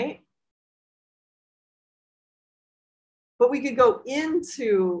 Right? But we could go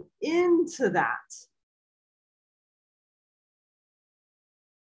into that.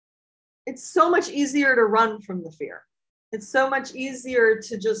 It's so much easier to run from the fear. It's so much easier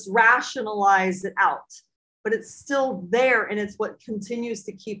to just rationalize it out, but it's still there, and it's what continues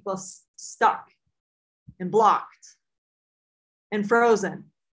to keep us stuck and blocked and frozen.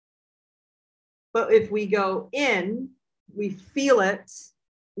 But if we go in, we feel it,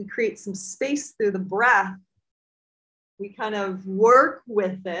 we create some space through the breath, we kind of work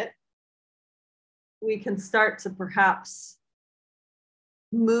with it, we can start to perhaps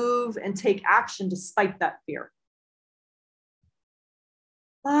move and take action despite that fear.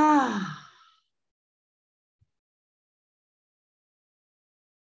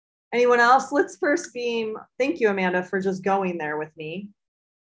 Anyone else? Let's first beam. Thank you, Amanda, for just going there with me.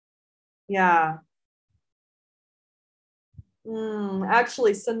 Yeah.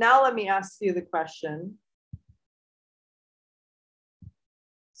 Actually, so now let me ask you the question.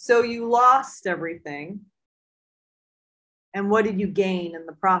 So you lost everything. And what did you gain in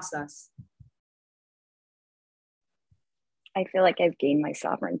the process? I feel like I've gained my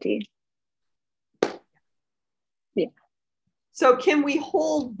sovereignty. Yeah. So can we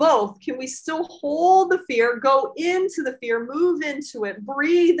hold both? Can we still hold the fear, go into the fear, move into it,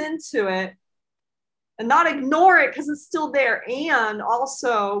 breathe into it, and not ignore it because it's still there? And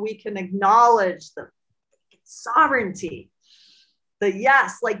also we can acknowledge the sovereignty, the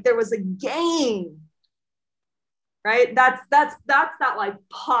yes, like there was a gain, right? That's that like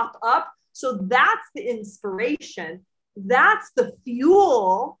pop up. So that's the inspiration. That's the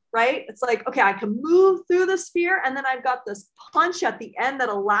fuel, right? It's like, okay, I can move through this fear, and then I've got this punch at the end that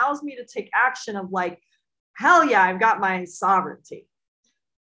allows me to take action of like, hell yeah, I've got my sovereignty.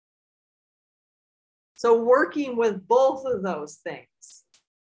 So working with both of those things,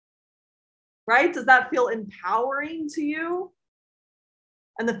 right? Does that feel empowering to you?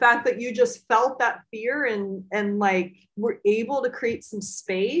 And the fact that you just felt that fear and like were able to create some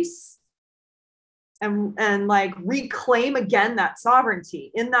space and like reclaim again that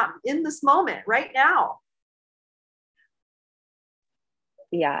sovereignty in this moment right now.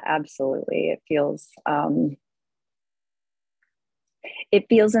 Yeah, absolutely. It feels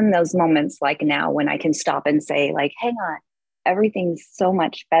in those moments like now when I can stop and say like, hang on, everything's so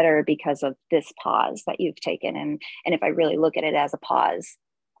much better because of this pause that you've taken. And if I really look at it as a pause,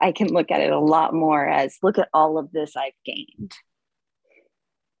 I can look at it a lot more as look at all of this I've gained.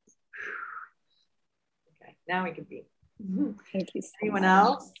 Okay, now we can be. Thank you so Anyone much.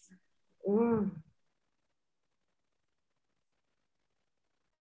 else?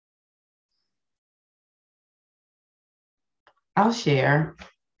 I'll share.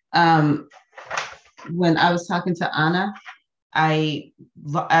 When I was talking to Anna, I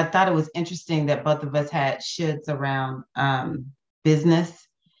thought it was interesting that both of us had shoulds around business,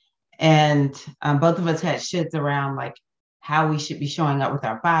 and both of us had shoulds around like how we should be showing up with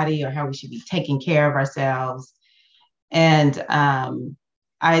our body or how we should be taking care of ourselves. And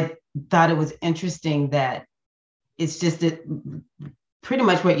I thought it was interesting that it's just that pretty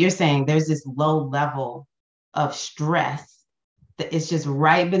much what you're saying, there's this low level of stress that it's just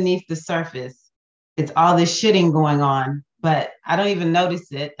right beneath the surface. It's all this shitting going on, but I don't even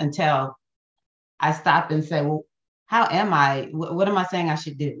notice it until I stop and say, well, how am I? What am I saying I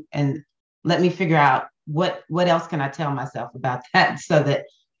should do? And let me figure out what else can I tell myself about that, so that,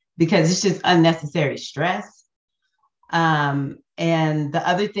 because it's just unnecessary stress. And the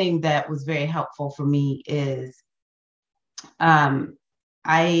other thing that was very helpful for me is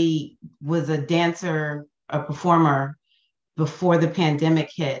I was a dancer, a performer before the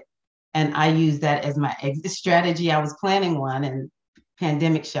pandemic hit. And I used that as my exit strategy. I was planning one and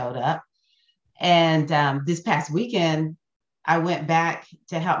pandemic showed up. And this past weekend, I went back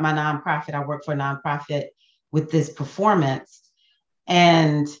to help my nonprofit. I work for a nonprofit with this performance.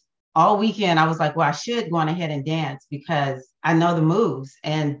 And all weekend, I was like, well, I should go on ahead and dance because I know the moves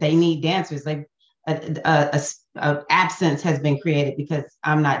and they need dancers. Like a absence has been created because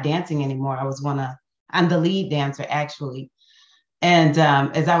I'm not dancing anymore. I'm the lead dancer actually. And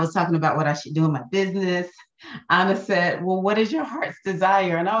as I was talking about what I should do in my business, Anna said, well, what is your heart's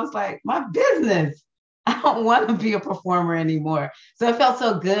desire? And I was like, my business. I don't want to be a performer anymore. So it felt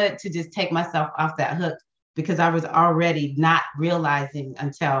so good to just take myself off that hook, because I was already not realizing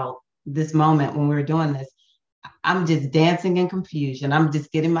until this moment when we were doing this, I'm just dancing in confusion. I'm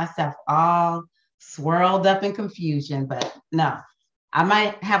just getting myself all swirled up in confusion. But no, I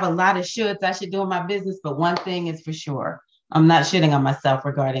might have a lot of shoulds I should do in my business, but one thing is for sure, I'm not shitting on myself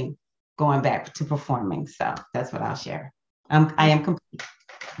regarding going back to performing. So that's what I'll share. I am complete.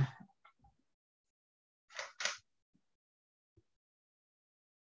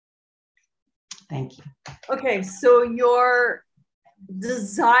 Thank you. Okay, so your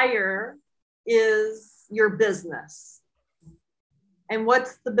desire is your business. And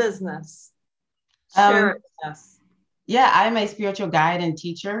what's the business? Share it with us. Yeah, I'm a spiritual guide and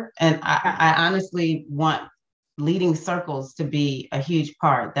teacher, and I honestly want leading circles to be a huge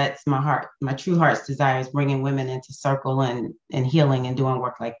part. That's my heart. My true heart's desire is bringing women into circle and healing and doing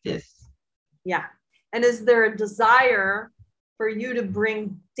work like this. Yeah. And is there a desire for you to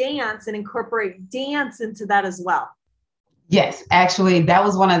bring dance and incorporate dance into that as well? Yes, actually, that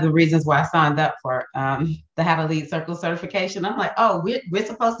was one of the reasons why I signed up for the How to Lead Circle certification. I'm like, oh, we're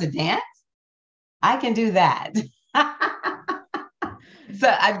supposed to dance? I can do that. So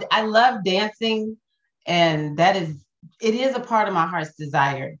I love dancing, and it is a part of my heart's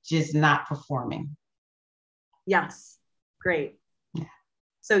desire, just not performing. Yes. Great.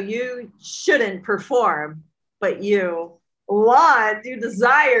 So you shouldn't perform, but you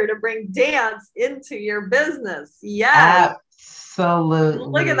desire to bring dance into your business. Yes. Absolutely.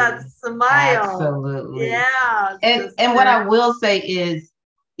 Look at that smile. Absolutely. Yeah. And what I will say is,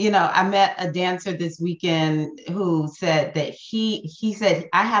 I met a dancer this weekend who said that he said,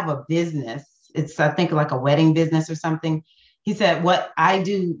 I have a business. It's, I think, like a wedding business or something. He said, what I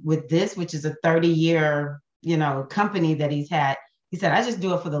do with this, which is a 30-year, company that he's had, he said, I just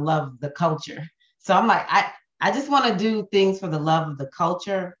do it for the love of the culture. So I'm like, I just want to do things for the love of the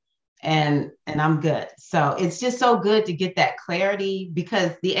culture, and I'm good. So it's just so good to get that clarity,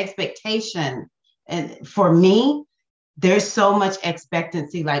 because the expectation, and for me, there's so much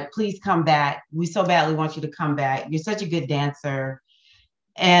expectancy, like, please come back. We so badly want you to come back. You're such a good dancer.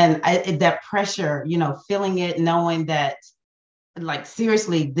 And that pressure, feeling it, knowing that, like,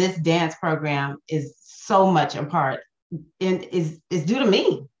 seriously, this dance program is so much a part, and is due to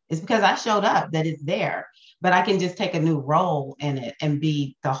me. It's because I showed up that it's there, but I can just take a new role in it and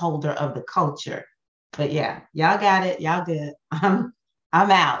be the holder of the culture. But yeah, y'all got it. Y'all good. I'm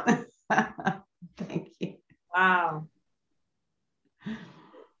out. Thank you. Wow.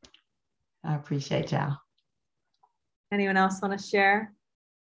 I appreciate y'all. Anyone else want to share?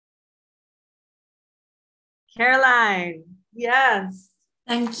 Caroline, yes.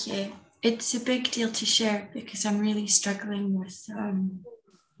 Thank you. It's a big deal to share because I'm really struggling with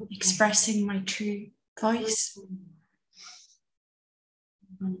expressing my true voice.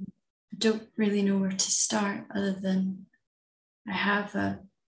 I don't really know where to start, other than I have a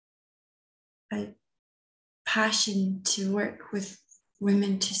passion to work with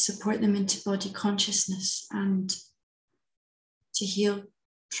women, to support them into body consciousness and to heal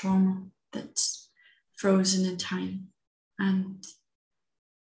trauma that's frozen in time. And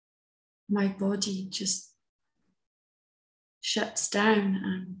my body just shuts down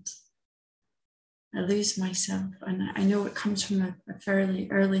and I lose myself. And I know it comes from a fairly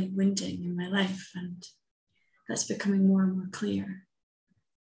early wounding in my life, and that's becoming more and more clear.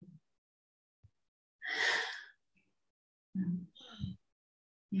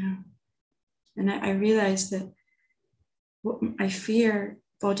 Yeah. And I realized that I fear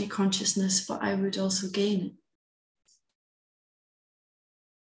body consciousness, but I would also gain it.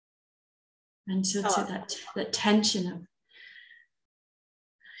 And so to that tension of,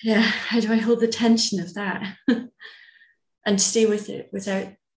 how do I hold the tension of that and stay with it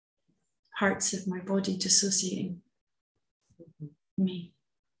without parts of my body dissociating me?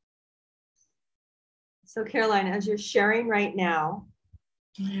 So Caroline, as you're sharing right now,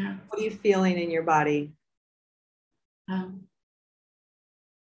 what are you feeling in your body?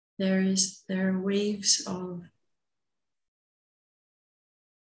 There are waves of,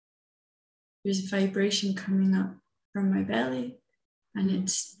 there's vibration coming up from my belly, and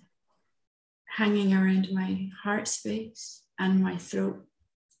it's hanging around my heart space, and my throat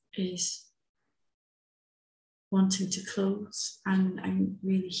is wanting to close, and I'm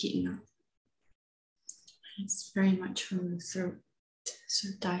really heating up. It's very much from the throat, so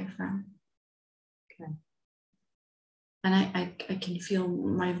diaphragm. Okay. And I can feel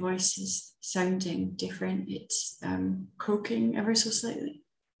my voice is sounding different. It's croaking ever so slightly.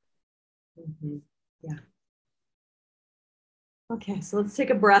 Mm-hmm. Yeah. Okay, so let's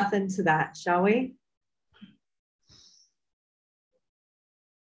take a breath into that, shall we?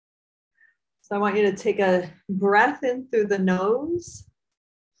 So I want you to take a breath in through the nose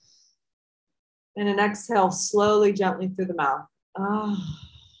and an exhale slowly, gently through the mouth.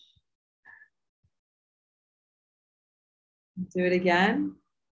 Do it again.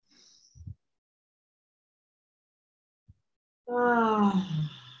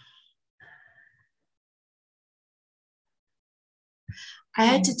 I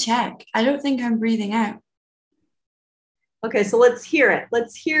had to check. I don't think I'm breathing out. Okay, so let's hear it.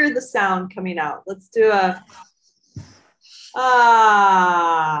 Let's hear the sound coming out. Let's do a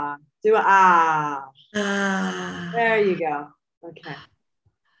ah. Do a ah. There you go. Okay.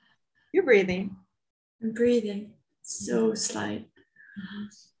 You're breathing. I'm breathing. So slight.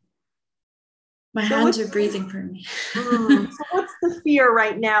 My hands are breathing for me. So what's the fear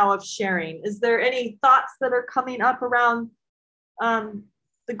right now of sharing? Is there any thoughts that are coming up around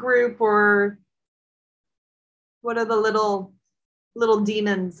the group, or what are the little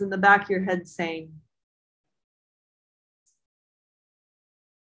demons in the back of your head saying?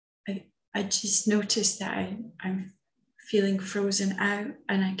 I just noticed that I'm feeling frozen out,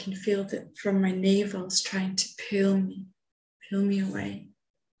 and I can feel that from my navel is trying to pull me away.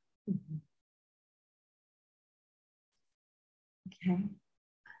 Mm-hmm. Okay.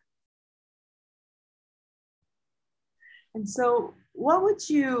 And so what would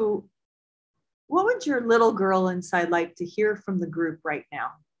your little girl inside like to hear from the group right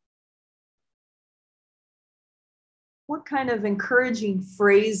now? What kind of encouraging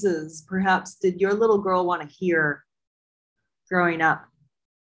phrases perhaps did your little girl want to hear growing up?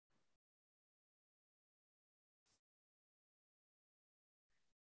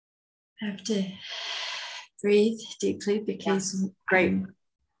 I have to breathe deeply because I'm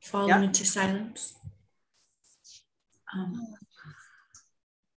falling into silence. I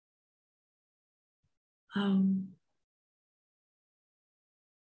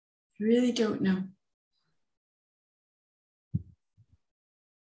really don't know.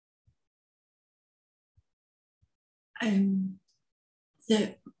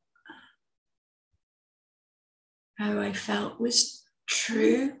 That how I felt was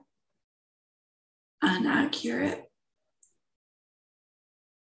true and accurate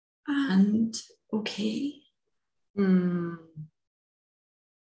and okay.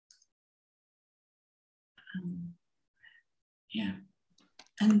 Yeah,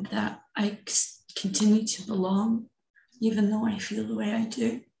 and that I continue to belong even though I feel the way I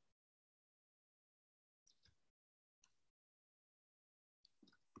do.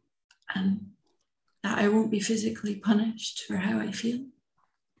 And that I won't be physically punished for how I feel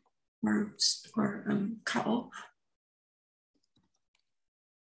or cut off.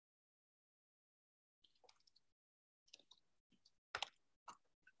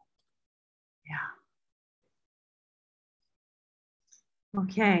 Yeah.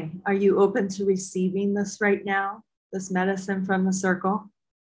 Okay. Are you open to receiving this right now? This medicine from the circle?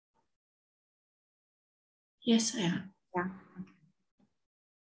 Yes, I am. Yeah.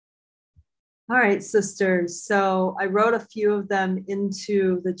 All right, sisters. So I wrote a few of them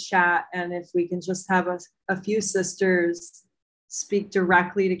into the chat, and if we can just have a few sisters speak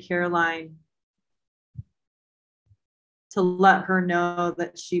directly to Caroline to let her know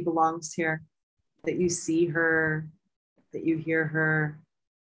that she belongs here, that you see her, that you hear her.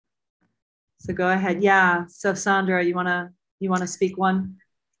 So go ahead. Yeah. So Sandra, you wanna speak one?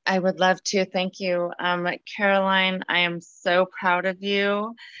 I would love to. Thank you. Caroline, I am so proud of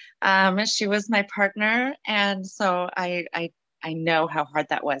you. She was my partner. And so I know how hard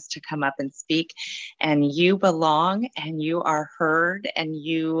that was to come up and speak. And you belong and you are heard and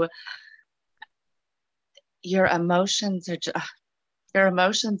your emotions are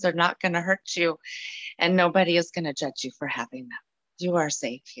not going to hurt you and nobody is going to judge you for having them. You are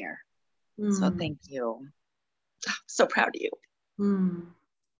safe here. So thank you. I'm so proud of you.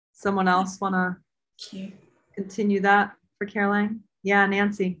 Someone else want to continue that for Caroline? Yeah,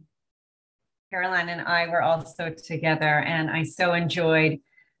 Nancy. Caroline and I were also together, and I so enjoyed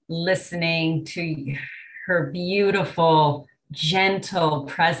listening to her beautiful, gentle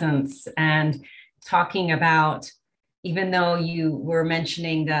presence and talking about, even though you were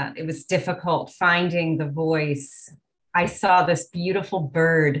mentioning that it was difficult finding the voice, I saw this beautiful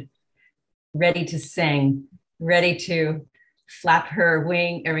bird ready to sing, ready to flap her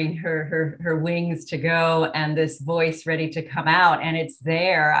her wings to go, and this voice ready to come out, and it's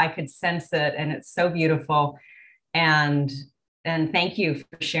there. I could sense it, and it's so beautiful. And thank you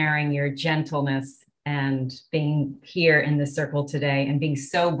for sharing your gentleness and being here in the circle today and being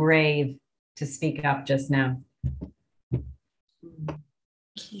so brave to speak up just now.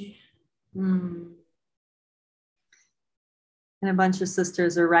 Thank you. And a bunch of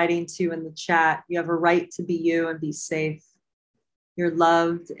sisters are writing too in the chat. You have a right to be you and be safe. You're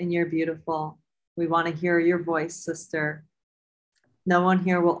loved and you're beautiful. We want to hear your voice, sister. No one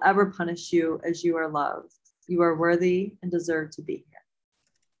here will ever punish you as you are loved. You are worthy and deserve to be here.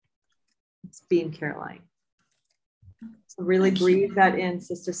 It's being Caroline. So really breathe that in,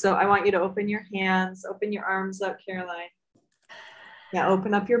 sister. So I want you to open your hands, open your arms up, Caroline. Yeah,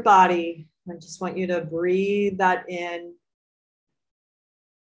 open up your body. I just want you to breathe that in.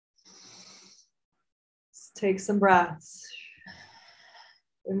 Just take some breaths.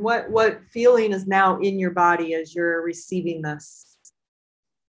 And what feeling is now in your body as you're receiving this?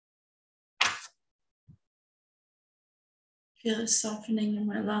 Feel a softening in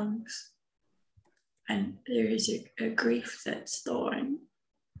my lungs. And there is a grief that's thawing.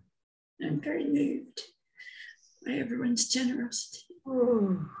 I'm very moved by everyone's generosity.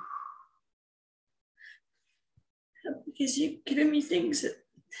 Ooh. Because you've given me things that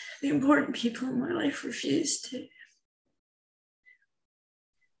the important people in my life refuse to.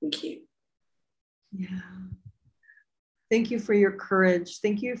 Thank you. Yeah. Thank you for your courage.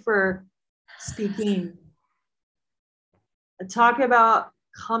 Thank you for speaking. Talk about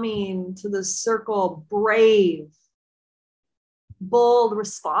coming to the circle brave, bold,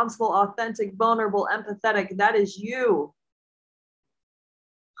 responsible, authentic, vulnerable, empathetic. That is you.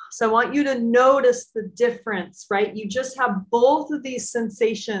 So I want you to notice the difference, right? You just have both of these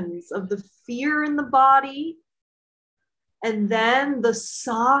sensations of the fear in the body and then the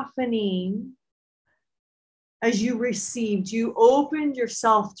softening as you received. You opened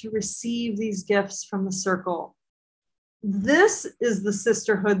yourself to receive these gifts from the circle. This is the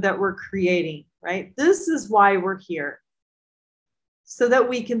sisterhood that we're creating, right? This is why we're here, so that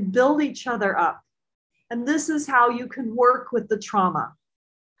we can build each other up. And this is how you can work with the trauma.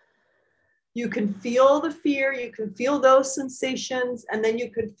 You can feel the fear, you can feel those sensations, and then you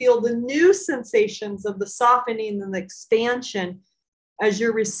can feel the new sensations of the softening and the expansion as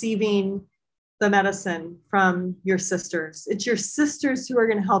you're receiving the medicine from your sisters. It's your sisters who are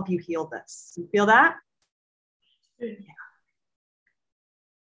going to help you heal this. You feel that? Yeah.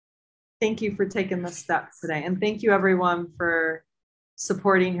 Thank you for taking this step today. And thank you everyone for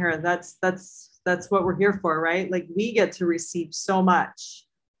supporting her. That's what we're here for, right? Like, we get to receive so much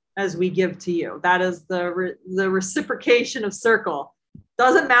as we give to you. That is the reciprocation of circle.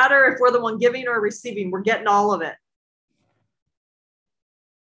 Doesn't matter if we're the one giving or receiving, we're getting all of it.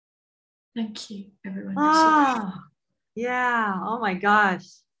 Thank you, everyone. Ah, yeah. Oh my gosh.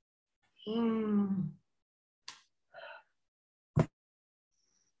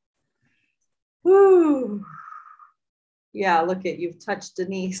 Woo. Yeah, look at, you've touched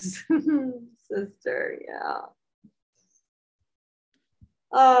Denise, sister. Yeah.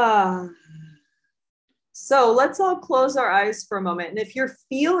 So let's all close our eyes for a moment. And if you're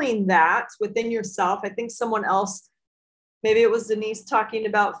feeling that within yourself, I think someone else, maybe it was Denise, talking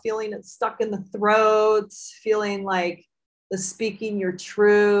about feeling it stuck in the throat, feeling like the speaking your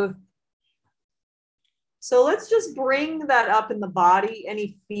truth. So let's just bring that up in the body,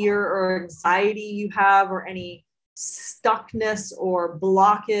 any fear or anxiety you have, or any stuckness or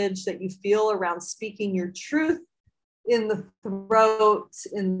blockage that you feel around speaking your truth in the throat,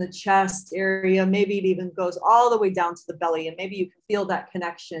 in the chest area. Maybe it even goes all the way down to the belly, and maybe you can feel that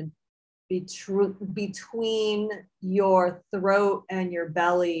connection between your throat and your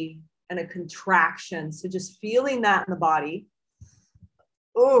belly and a contraction. So just feeling that in the body.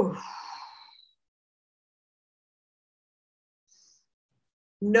 Oh.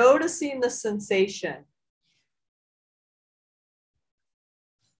 Noticing the sensation.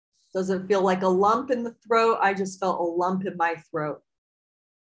 Does it feel like a lump in the throat? I just felt a lump in my throat.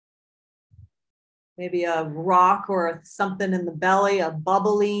 Maybe a rock or something in the belly, a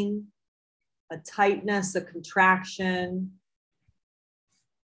bubbling, a tightness, a contraction.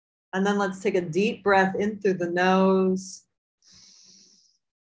 And then let's take a deep breath in through the nose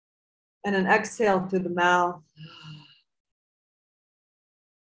and an exhale through the mouth.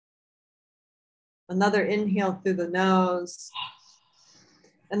 Another inhale through the nose.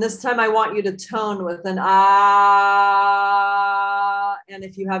 And this time I want you to tone with an ah. And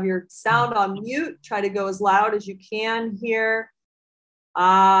if you have your sound on mute, try to go as loud as you can here.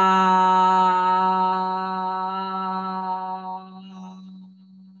 Ah.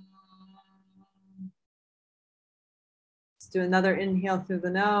 Let's do another inhale through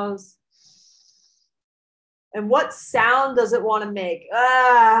the nose. And what sound does it want to make?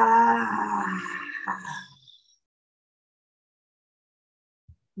 Ah.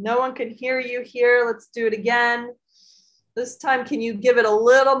 No one can hear you here. Let's do it again. This time, can you give it a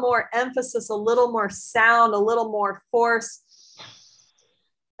little more emphasis, a little more sound, a little more force?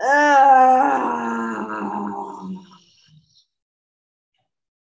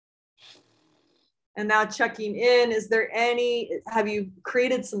 And now checking in, have you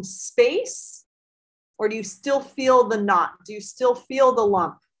created some space, or do you still feel the knot? Do you still feel the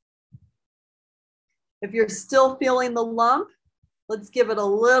lump? If you're still feeling the lump, let's give it a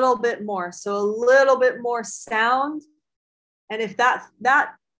little bit more. So a little bit more sound. And if that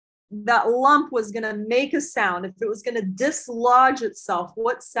lump was going to make a sound, if it was going to dislodge itself,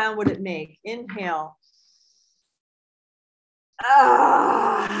 what sound would it make? Inhale.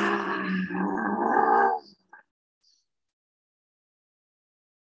 Ah.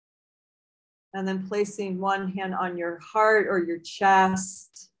 And then placing one hand on your heart or your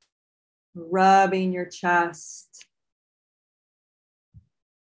chest, rubbing your chest.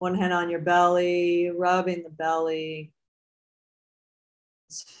 One hand on your belly, rubbing the belly.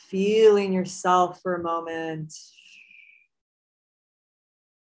 Just feeling yourself for a moment.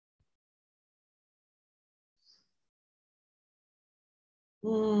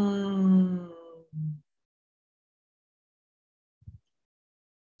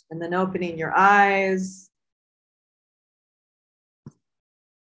 And then opening your eyes.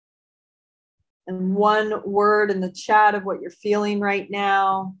 And one word in the chat of what you're feeling right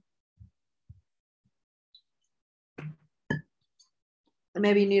now. And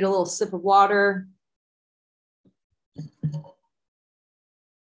maybe you need a little sip of water.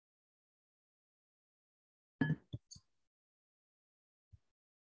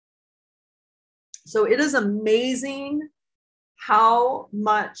 So it is amazing how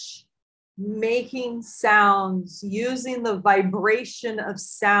much making sounds, using the vibration of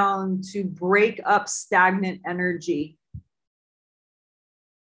sound to break up stagnant energy,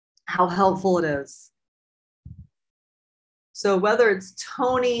 how helpful it is. So whether it's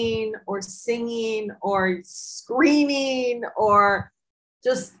toning or singing or screaming or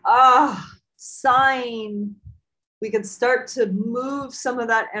just sighing, we can start to move some of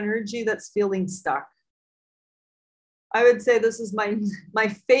that energy that's feeling stuck. I would say this is my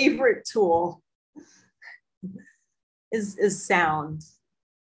favorite tool is sound.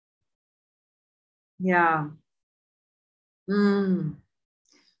 Yeah.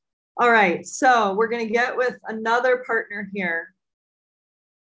 All right, so we're going to get with another partner here.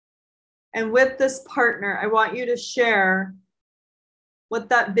 And with this partner, I want you to share what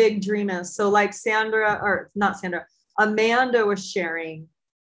that big dream is. So like Sandra, or not Sandra, Amanda was sharing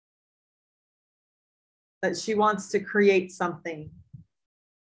that she wants to create something.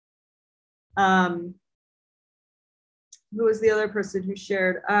 Who was the other person who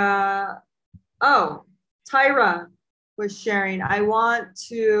shared? Oh, Tyra was sharing, I want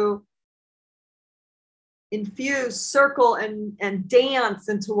to infuse circle and dance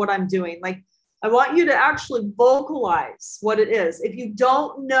into what I'm doing. Like, I want you to actually vocalize what it is. If you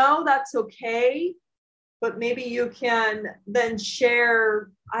don't know, that's okay. But maybe you can then share,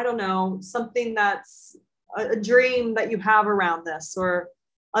 I don't know, something that's a dream that you have around this, or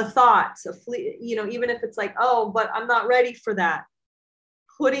a thought, even if it's like, oh, but I'm not ready for that.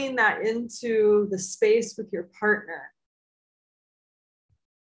 Putting that into the space with your partner.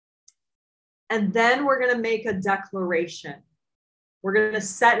 And then we're going to make a declaration. We're going to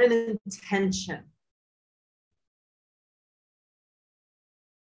set an intention.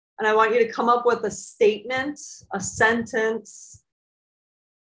 And I want you to come up with a statement, a sentence,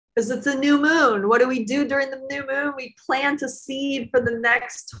 because it's a new moon. What do we do during the new moon? We plant a seed for the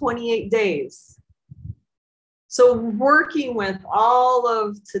next 28 days. So working with all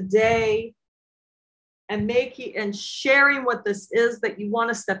of today and making and sharing what this is that you want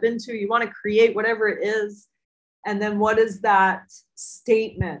to step into, you want to create whatever it is. And then what is that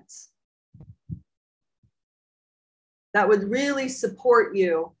statement that would really support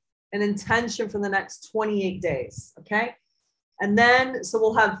you, an intention for the next 28 days, okay? And then, so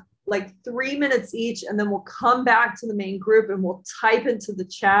we'll have like 3 minutes each, and then we'll come back to the main group and we'll type into the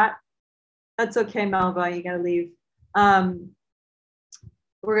chat. That's okay, Melba, you gotta leave.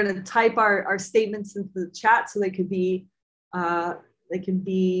 We're gonna type our statements into the chat so they can be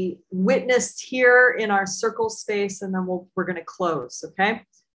witnessed here in our circle space, and then we're gonna close, okay?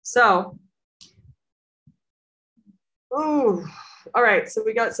 So, ooh. All right, so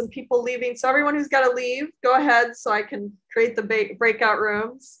we got some people leaving. So everyone who's got to leave, go ahead so I can create the breakout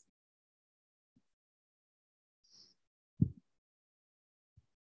rooms.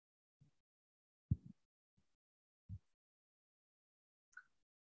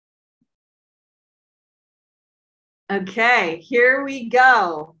 Okay, here we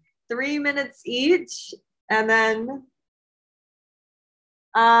go. 3 minutes each, and then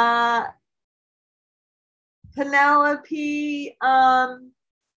Penelope,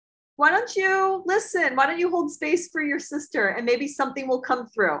 why don't you listen? Why don't you hold space for your sister, and maybe something will come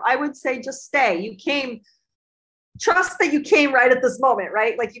through. I would say just stay. You came, trust that you came right at this moment,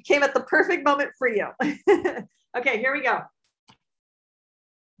 right? Like you came at the perfect moment for you. Okay, here we go.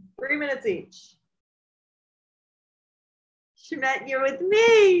 3 minutes each. Shemet, you're with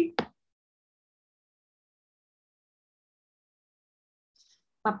me.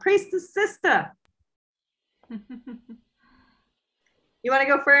 My priestess sister. You want to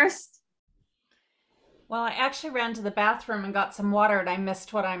go first? Well, I actually ran to the bathroom and got some water, and I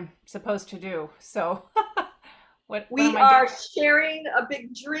missed what I'm supposed to do. So we are sharing a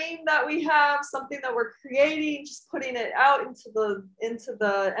big dream that we have, something that we're creating, just putting it out into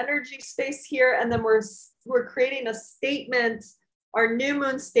the energy space here, and then we're creating a statement, our new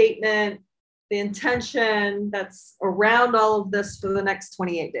moon statement, the intention that's around all of this for the next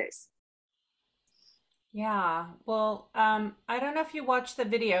 28 days. Yeah, well, I don't know if you watched the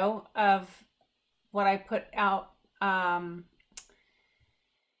video of what I put out in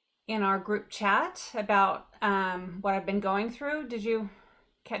our group chat about what I've been going through. Did you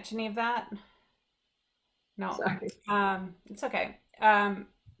catch any of that? No. Sorry. It's okay. Well,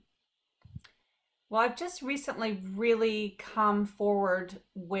 I've just recently really come forward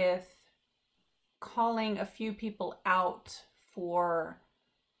with calling a few people out for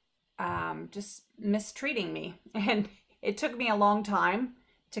just mistreating me. And it took me a long time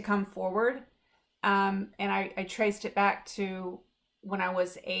to come forward. And I traced it back to when I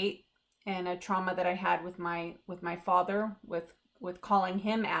was 8 and a trauma that I had with my father, with calling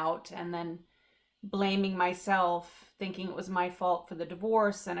him out and then blaming myself, thinking it was my fault for the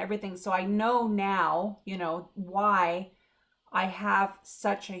divorce and everything. So I know now, why I have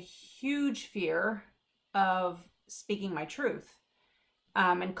such a huge fear of speaking my truth,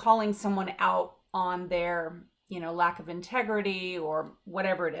 and calling someone out on their, lack of integrity or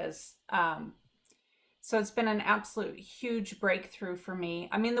whatever it is. So it's been an absolute huge breakthrough for me.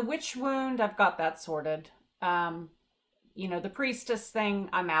 I mean, the witch wound, I've got that sorted. The priestess thing,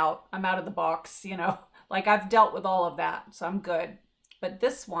 I'm out of the box, like I've dealt with all of that, so I'm good. But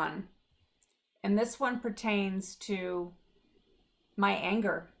this one pertains to my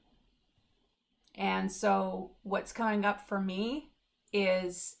anger. And so what's coming up for me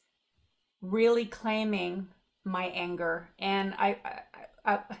is really claiming my anger. And I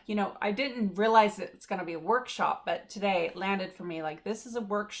didn't realize it's going to be a workshop, but today it landed for me like, this is a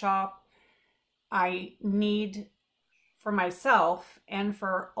workshop I need for myself and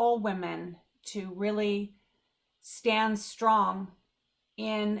for all women to really stand strong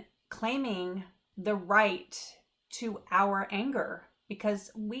in claiming the right to our anger,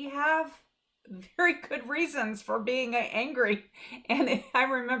 because we have very good reasons for being angry. And I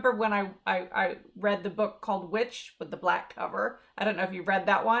remember when I read the book called Witch with the black cover. I don't know if you read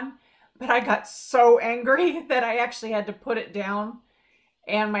that one, but I got so angry that I actually had to put it down.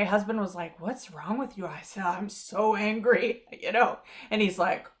 And my husband was like, "What's wrong with you?" I said, "I'm so angry, And he's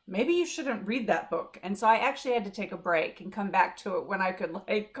like, "Maybe you shouldn't read that book." And so I actually had to take a break and come back to it when I could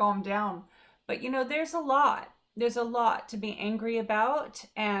calm down. But there's a lot to be angry about.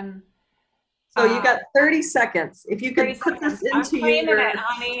 And so you got 30 seconds. If you could put this into I'm claiming it,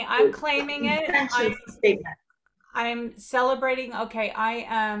 honey. I'm claiming it. Statement. I'm celebrating. Okay, I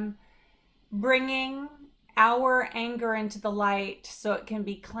am bringing our anger into the light so it can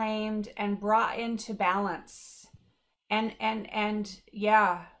be claimed and brought into balance. And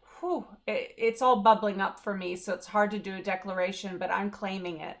yeah, it's all bubbling up for me, so it's hard to do a declaration, but I'm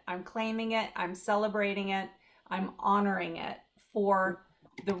claiming it. I'm celebrating it. I'm honoring it for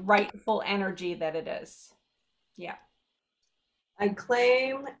the rightful energy that it is. Yeah. I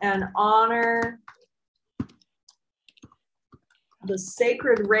claim and honor the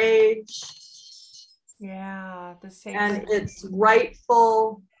sacred rage. Yeah, the sacred. And its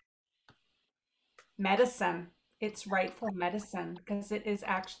rightful medicine. It's rightful medicine, because it is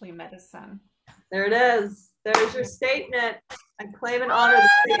actually medicine. There it is. There's your statement. I claim and honor the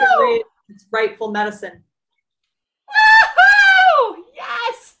sacred rage. It's rightful medicine. Woo-hoo!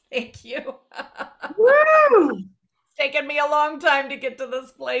 Yes! Thank you. Woo! It's taken me a long time to get to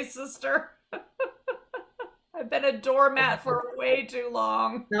this place, sister. I've been a doormat for way too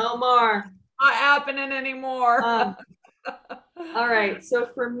long. No more. Not happening anymore. All right. So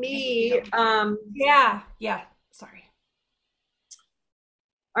for me, yeah. Sorry.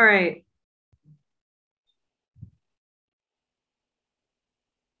 All right.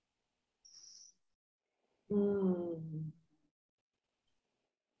 Woo.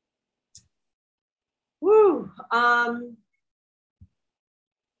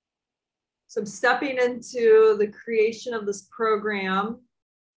 So I'm stepping into the creation of this program,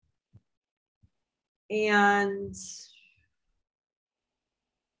 and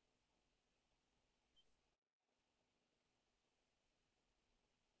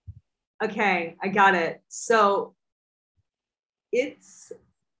okay, I got it. So it's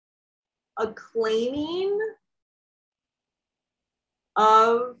a claiming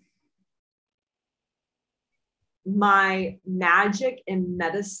of my magic and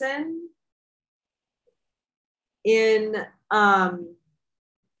medicine in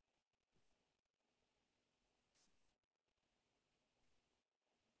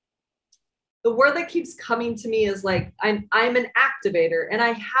the word that keeps coming to me is like, I'm an activator, and I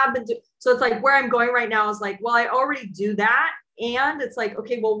have been so it's like where I'm going right now is like, well, I already do that. And it's like,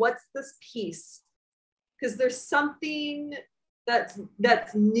 okay, well, what's this piece? Because there's something that's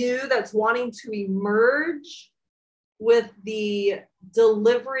new, that's wanting to emerge with the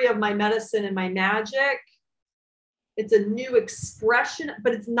delivery of my medicine and my magic. It's a new expression,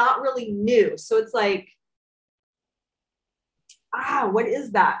 but it's not really new. So it's like, what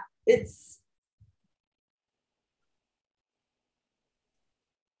is that?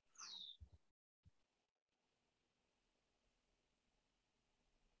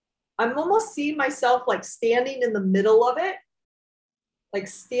 I'm almost seeing myself like standing in the middle of it, like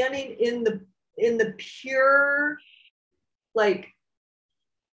standing in the pure, like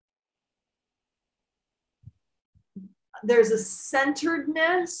there's a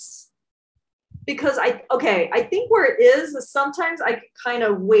centeredness, because I think where it is sometimes I kind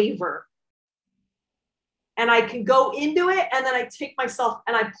of waver. And I can go into it and then I take myself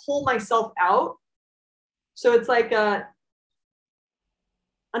and I pull myself out. So it's like an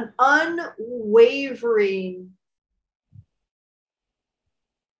unwavering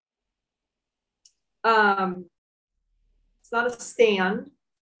it's not a stand.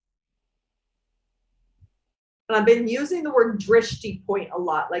 And I've been using the word drishti point a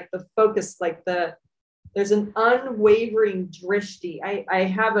lot, like the focus, like there's an unwavering drishti. I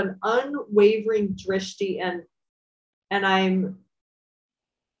have an unwavering drishti, and I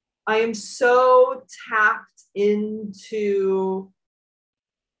am so tapped into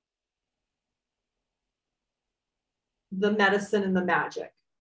the medicine and the magic.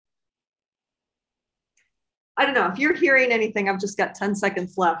 I don't know if you're hearing anything. I've just got 10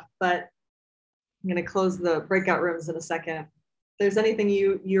 seconds left, but I'm going to close the breakout rooms in a second. If there's anything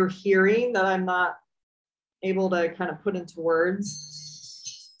you're hearing that I'm not able to kind of put into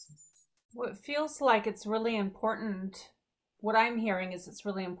words. Well, it feels like it's really important. What I'm hearing is it's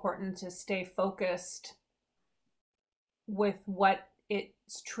really important to stay focused with what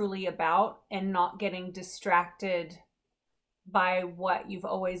it's truly about and not getting distracted by what you've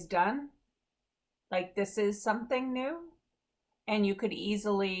always done. Like, this is something new, and you could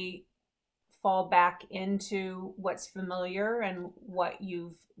easily fall back into what's familiar and what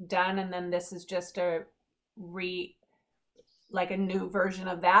you've done, and then this is just a new version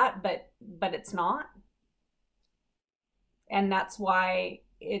of that, but it's not. And that's why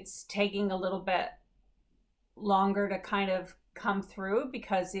it's taking a little bit longer to kind of come through,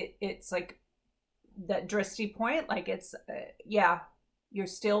 because it's like that drishti point, like it's you're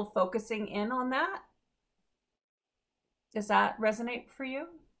still focusing in on that. Does that resonate for you?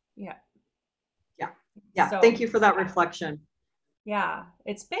 Yeah. So, thank you for that reflection. Yeah,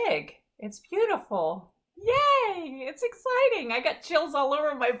 it's big. It's beautiful. Yay! It's exciting. I got chills all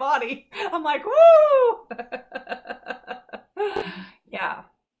over my body. I'm like, woo! Yeah.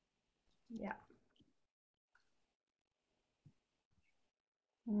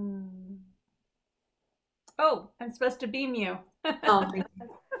 Oh, I'm supposed to beam you. Oh, thank you.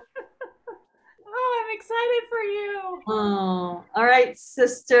 Oh, I'm excited for you. Oh, all right,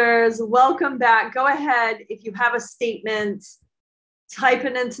 sisters, welcome back. Go ahead. If you have a statement, type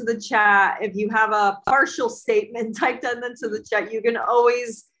it into the chat. If you have a partial statement, type that into the chat. You can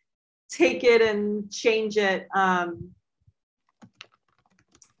always take it and change it. And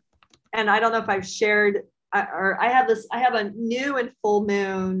I don't know if I've shared, or I have a new and full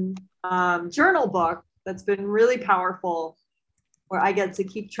moon journal book that's been really powerful, where I get to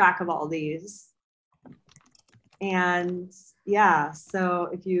keep track of all these. And yeah, so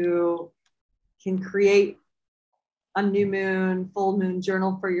if you can create a new moon, full moon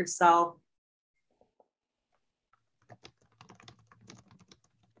journal for yourself.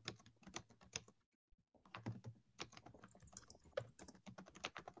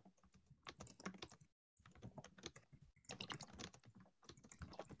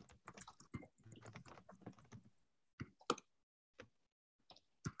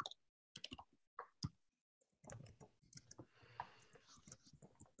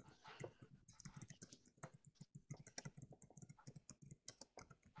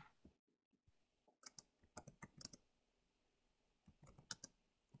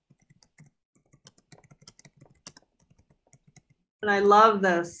 And I love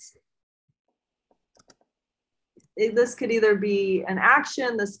this. This could either be an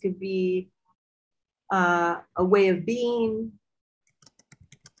action, this could be a way of being.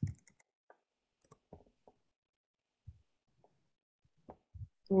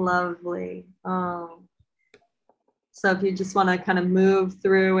 Lovely. So if you just want to kind of move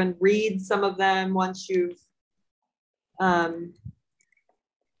through and read some of them once you've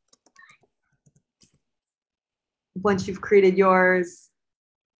created yours.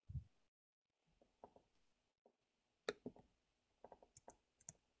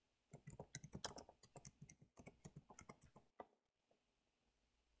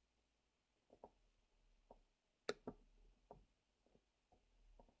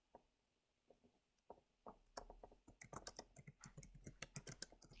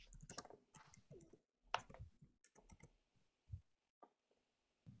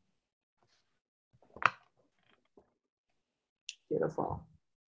 Beautiful.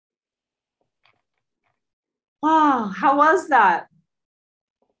 Oh, how was that?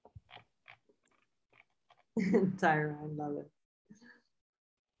 Tyra, I love it.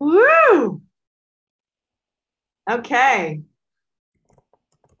 Woo! Okay.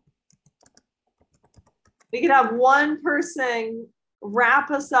 We could have one person wrap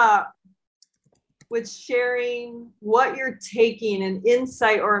us up with sharing what you're taking, an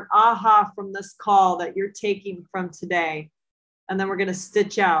insight or an aha from this call that you're taking from today. And then we're going to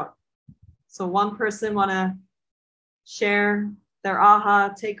stitch out. So one person want to share their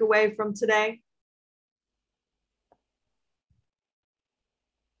aha takeaway from today?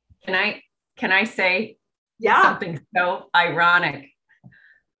 Can I say yeah, something so ironic?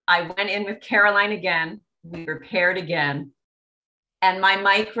 I went in with Caroline again. We were paired again, and my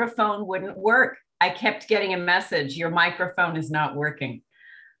microphone wouldn't work. I kept getting a message, your microphone is not working.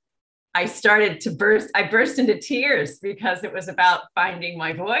 I burst into tears because it was about finding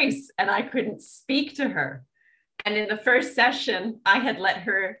my voice and I couldn't speak to her. And in the first session, I had let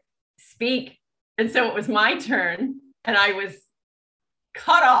her speak. And so it was my turn and I was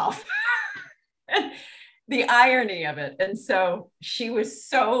cut off. The irony of it. And so she was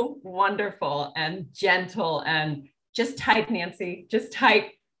so wonderful and gentle and just type, Nancy, just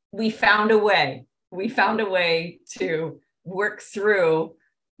type. We found a way. We found a way to work through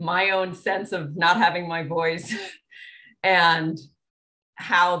my own sense of not having my voice and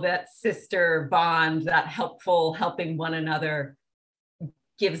how that sister bond, that helping one another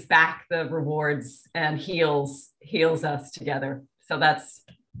gives back the rewards and heals us together. So that's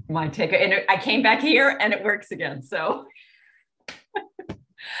my take. And I came back here and it works again. So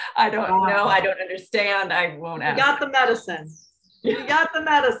I don't know. I don't understand. I won't ask. You got the medicine. You got the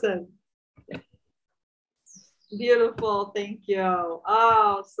medicine. Beautiful. Thank you.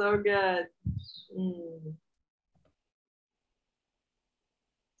 Oh, so good.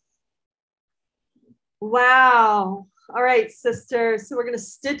 Wow. All right, sister. So we're going to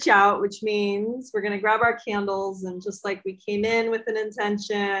stitch out, which means we're going to grab our candles, and just like we came in with an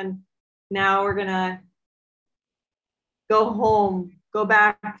intention, now we're going to go home, go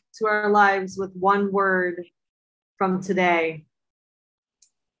back to our lives with one word from today.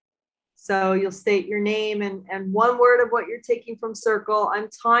 So you'll state your name and one word of what you're taking from Circle. I'm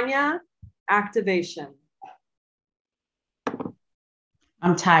Tanya, activation.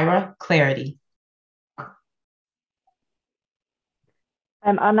 I'm Tyra, clarity.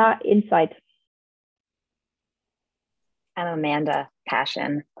 I'm Anna, insight. I'm Amanda,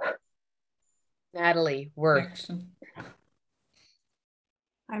 passion. Natalie, work.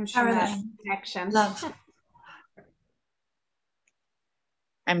 I'm Shamesh, connection. Love.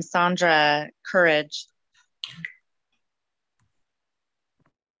 I'm Sandra, courage.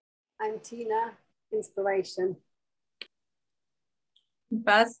 I'm Tina, inspiration.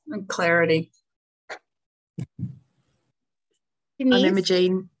 Beth, and clarity. I'm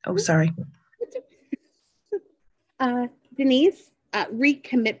Imogene. Oh, sorry. Denise,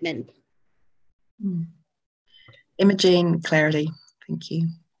 recommitment. Imogene, clarity. Thank you.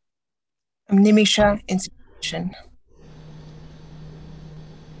 I'm Nimisha, inspiration.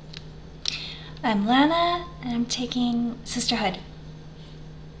 I'm Lana, and I'm taking sisterhood.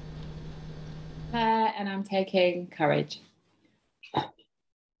 And I'm taking courage.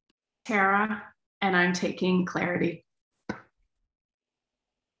 Tara, and I'm taking clarity.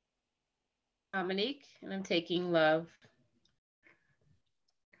 Dominique, and I'm taking love.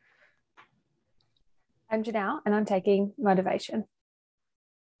 I'm Janelle, and I'm taking motivation.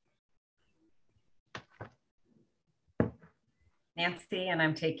 Nancy, and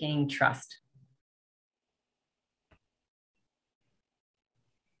I'm taking trust.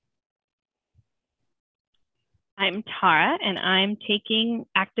 I'm Tara, and I'm taking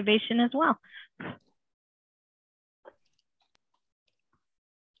activation as well.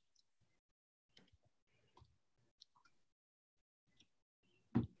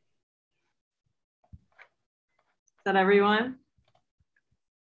 Is that everyone?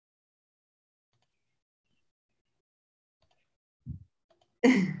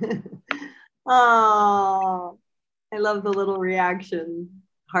 Oh, I love the little reaction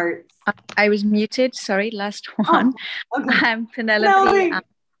hearts. I was muted. Sorry, last one. Oh, okay. I'm Penelope.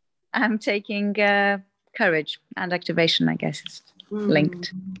 I'm taking courage and activation, I guess is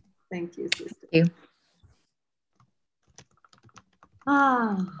linked. Thank you, sister. Thank you.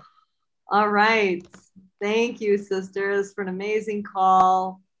 Ah, all right. Thank you, sisters, for an amazing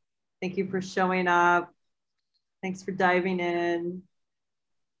call. Thank you for showing up. Thanks for diving in.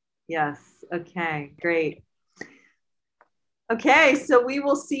 Yes. Okay, great. Okay, so we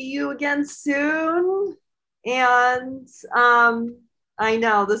will see you again soon. And I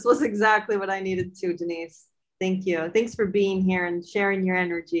know this was exactly what I needed to, Denise. Thank you. Thanks for being here and sharing your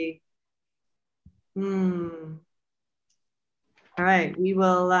energy. All right, we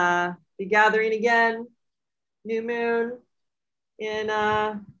will be gathering again. New moon in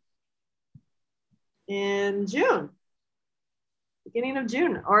in June, beginning of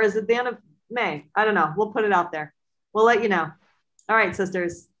June, or is it the end of May? I don't know. We'll put it out there. We'll let you know. All right,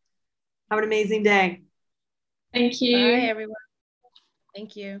 sisters. Have an amazing day. Thank you. Bye, everyone.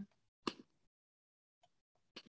 Thank you.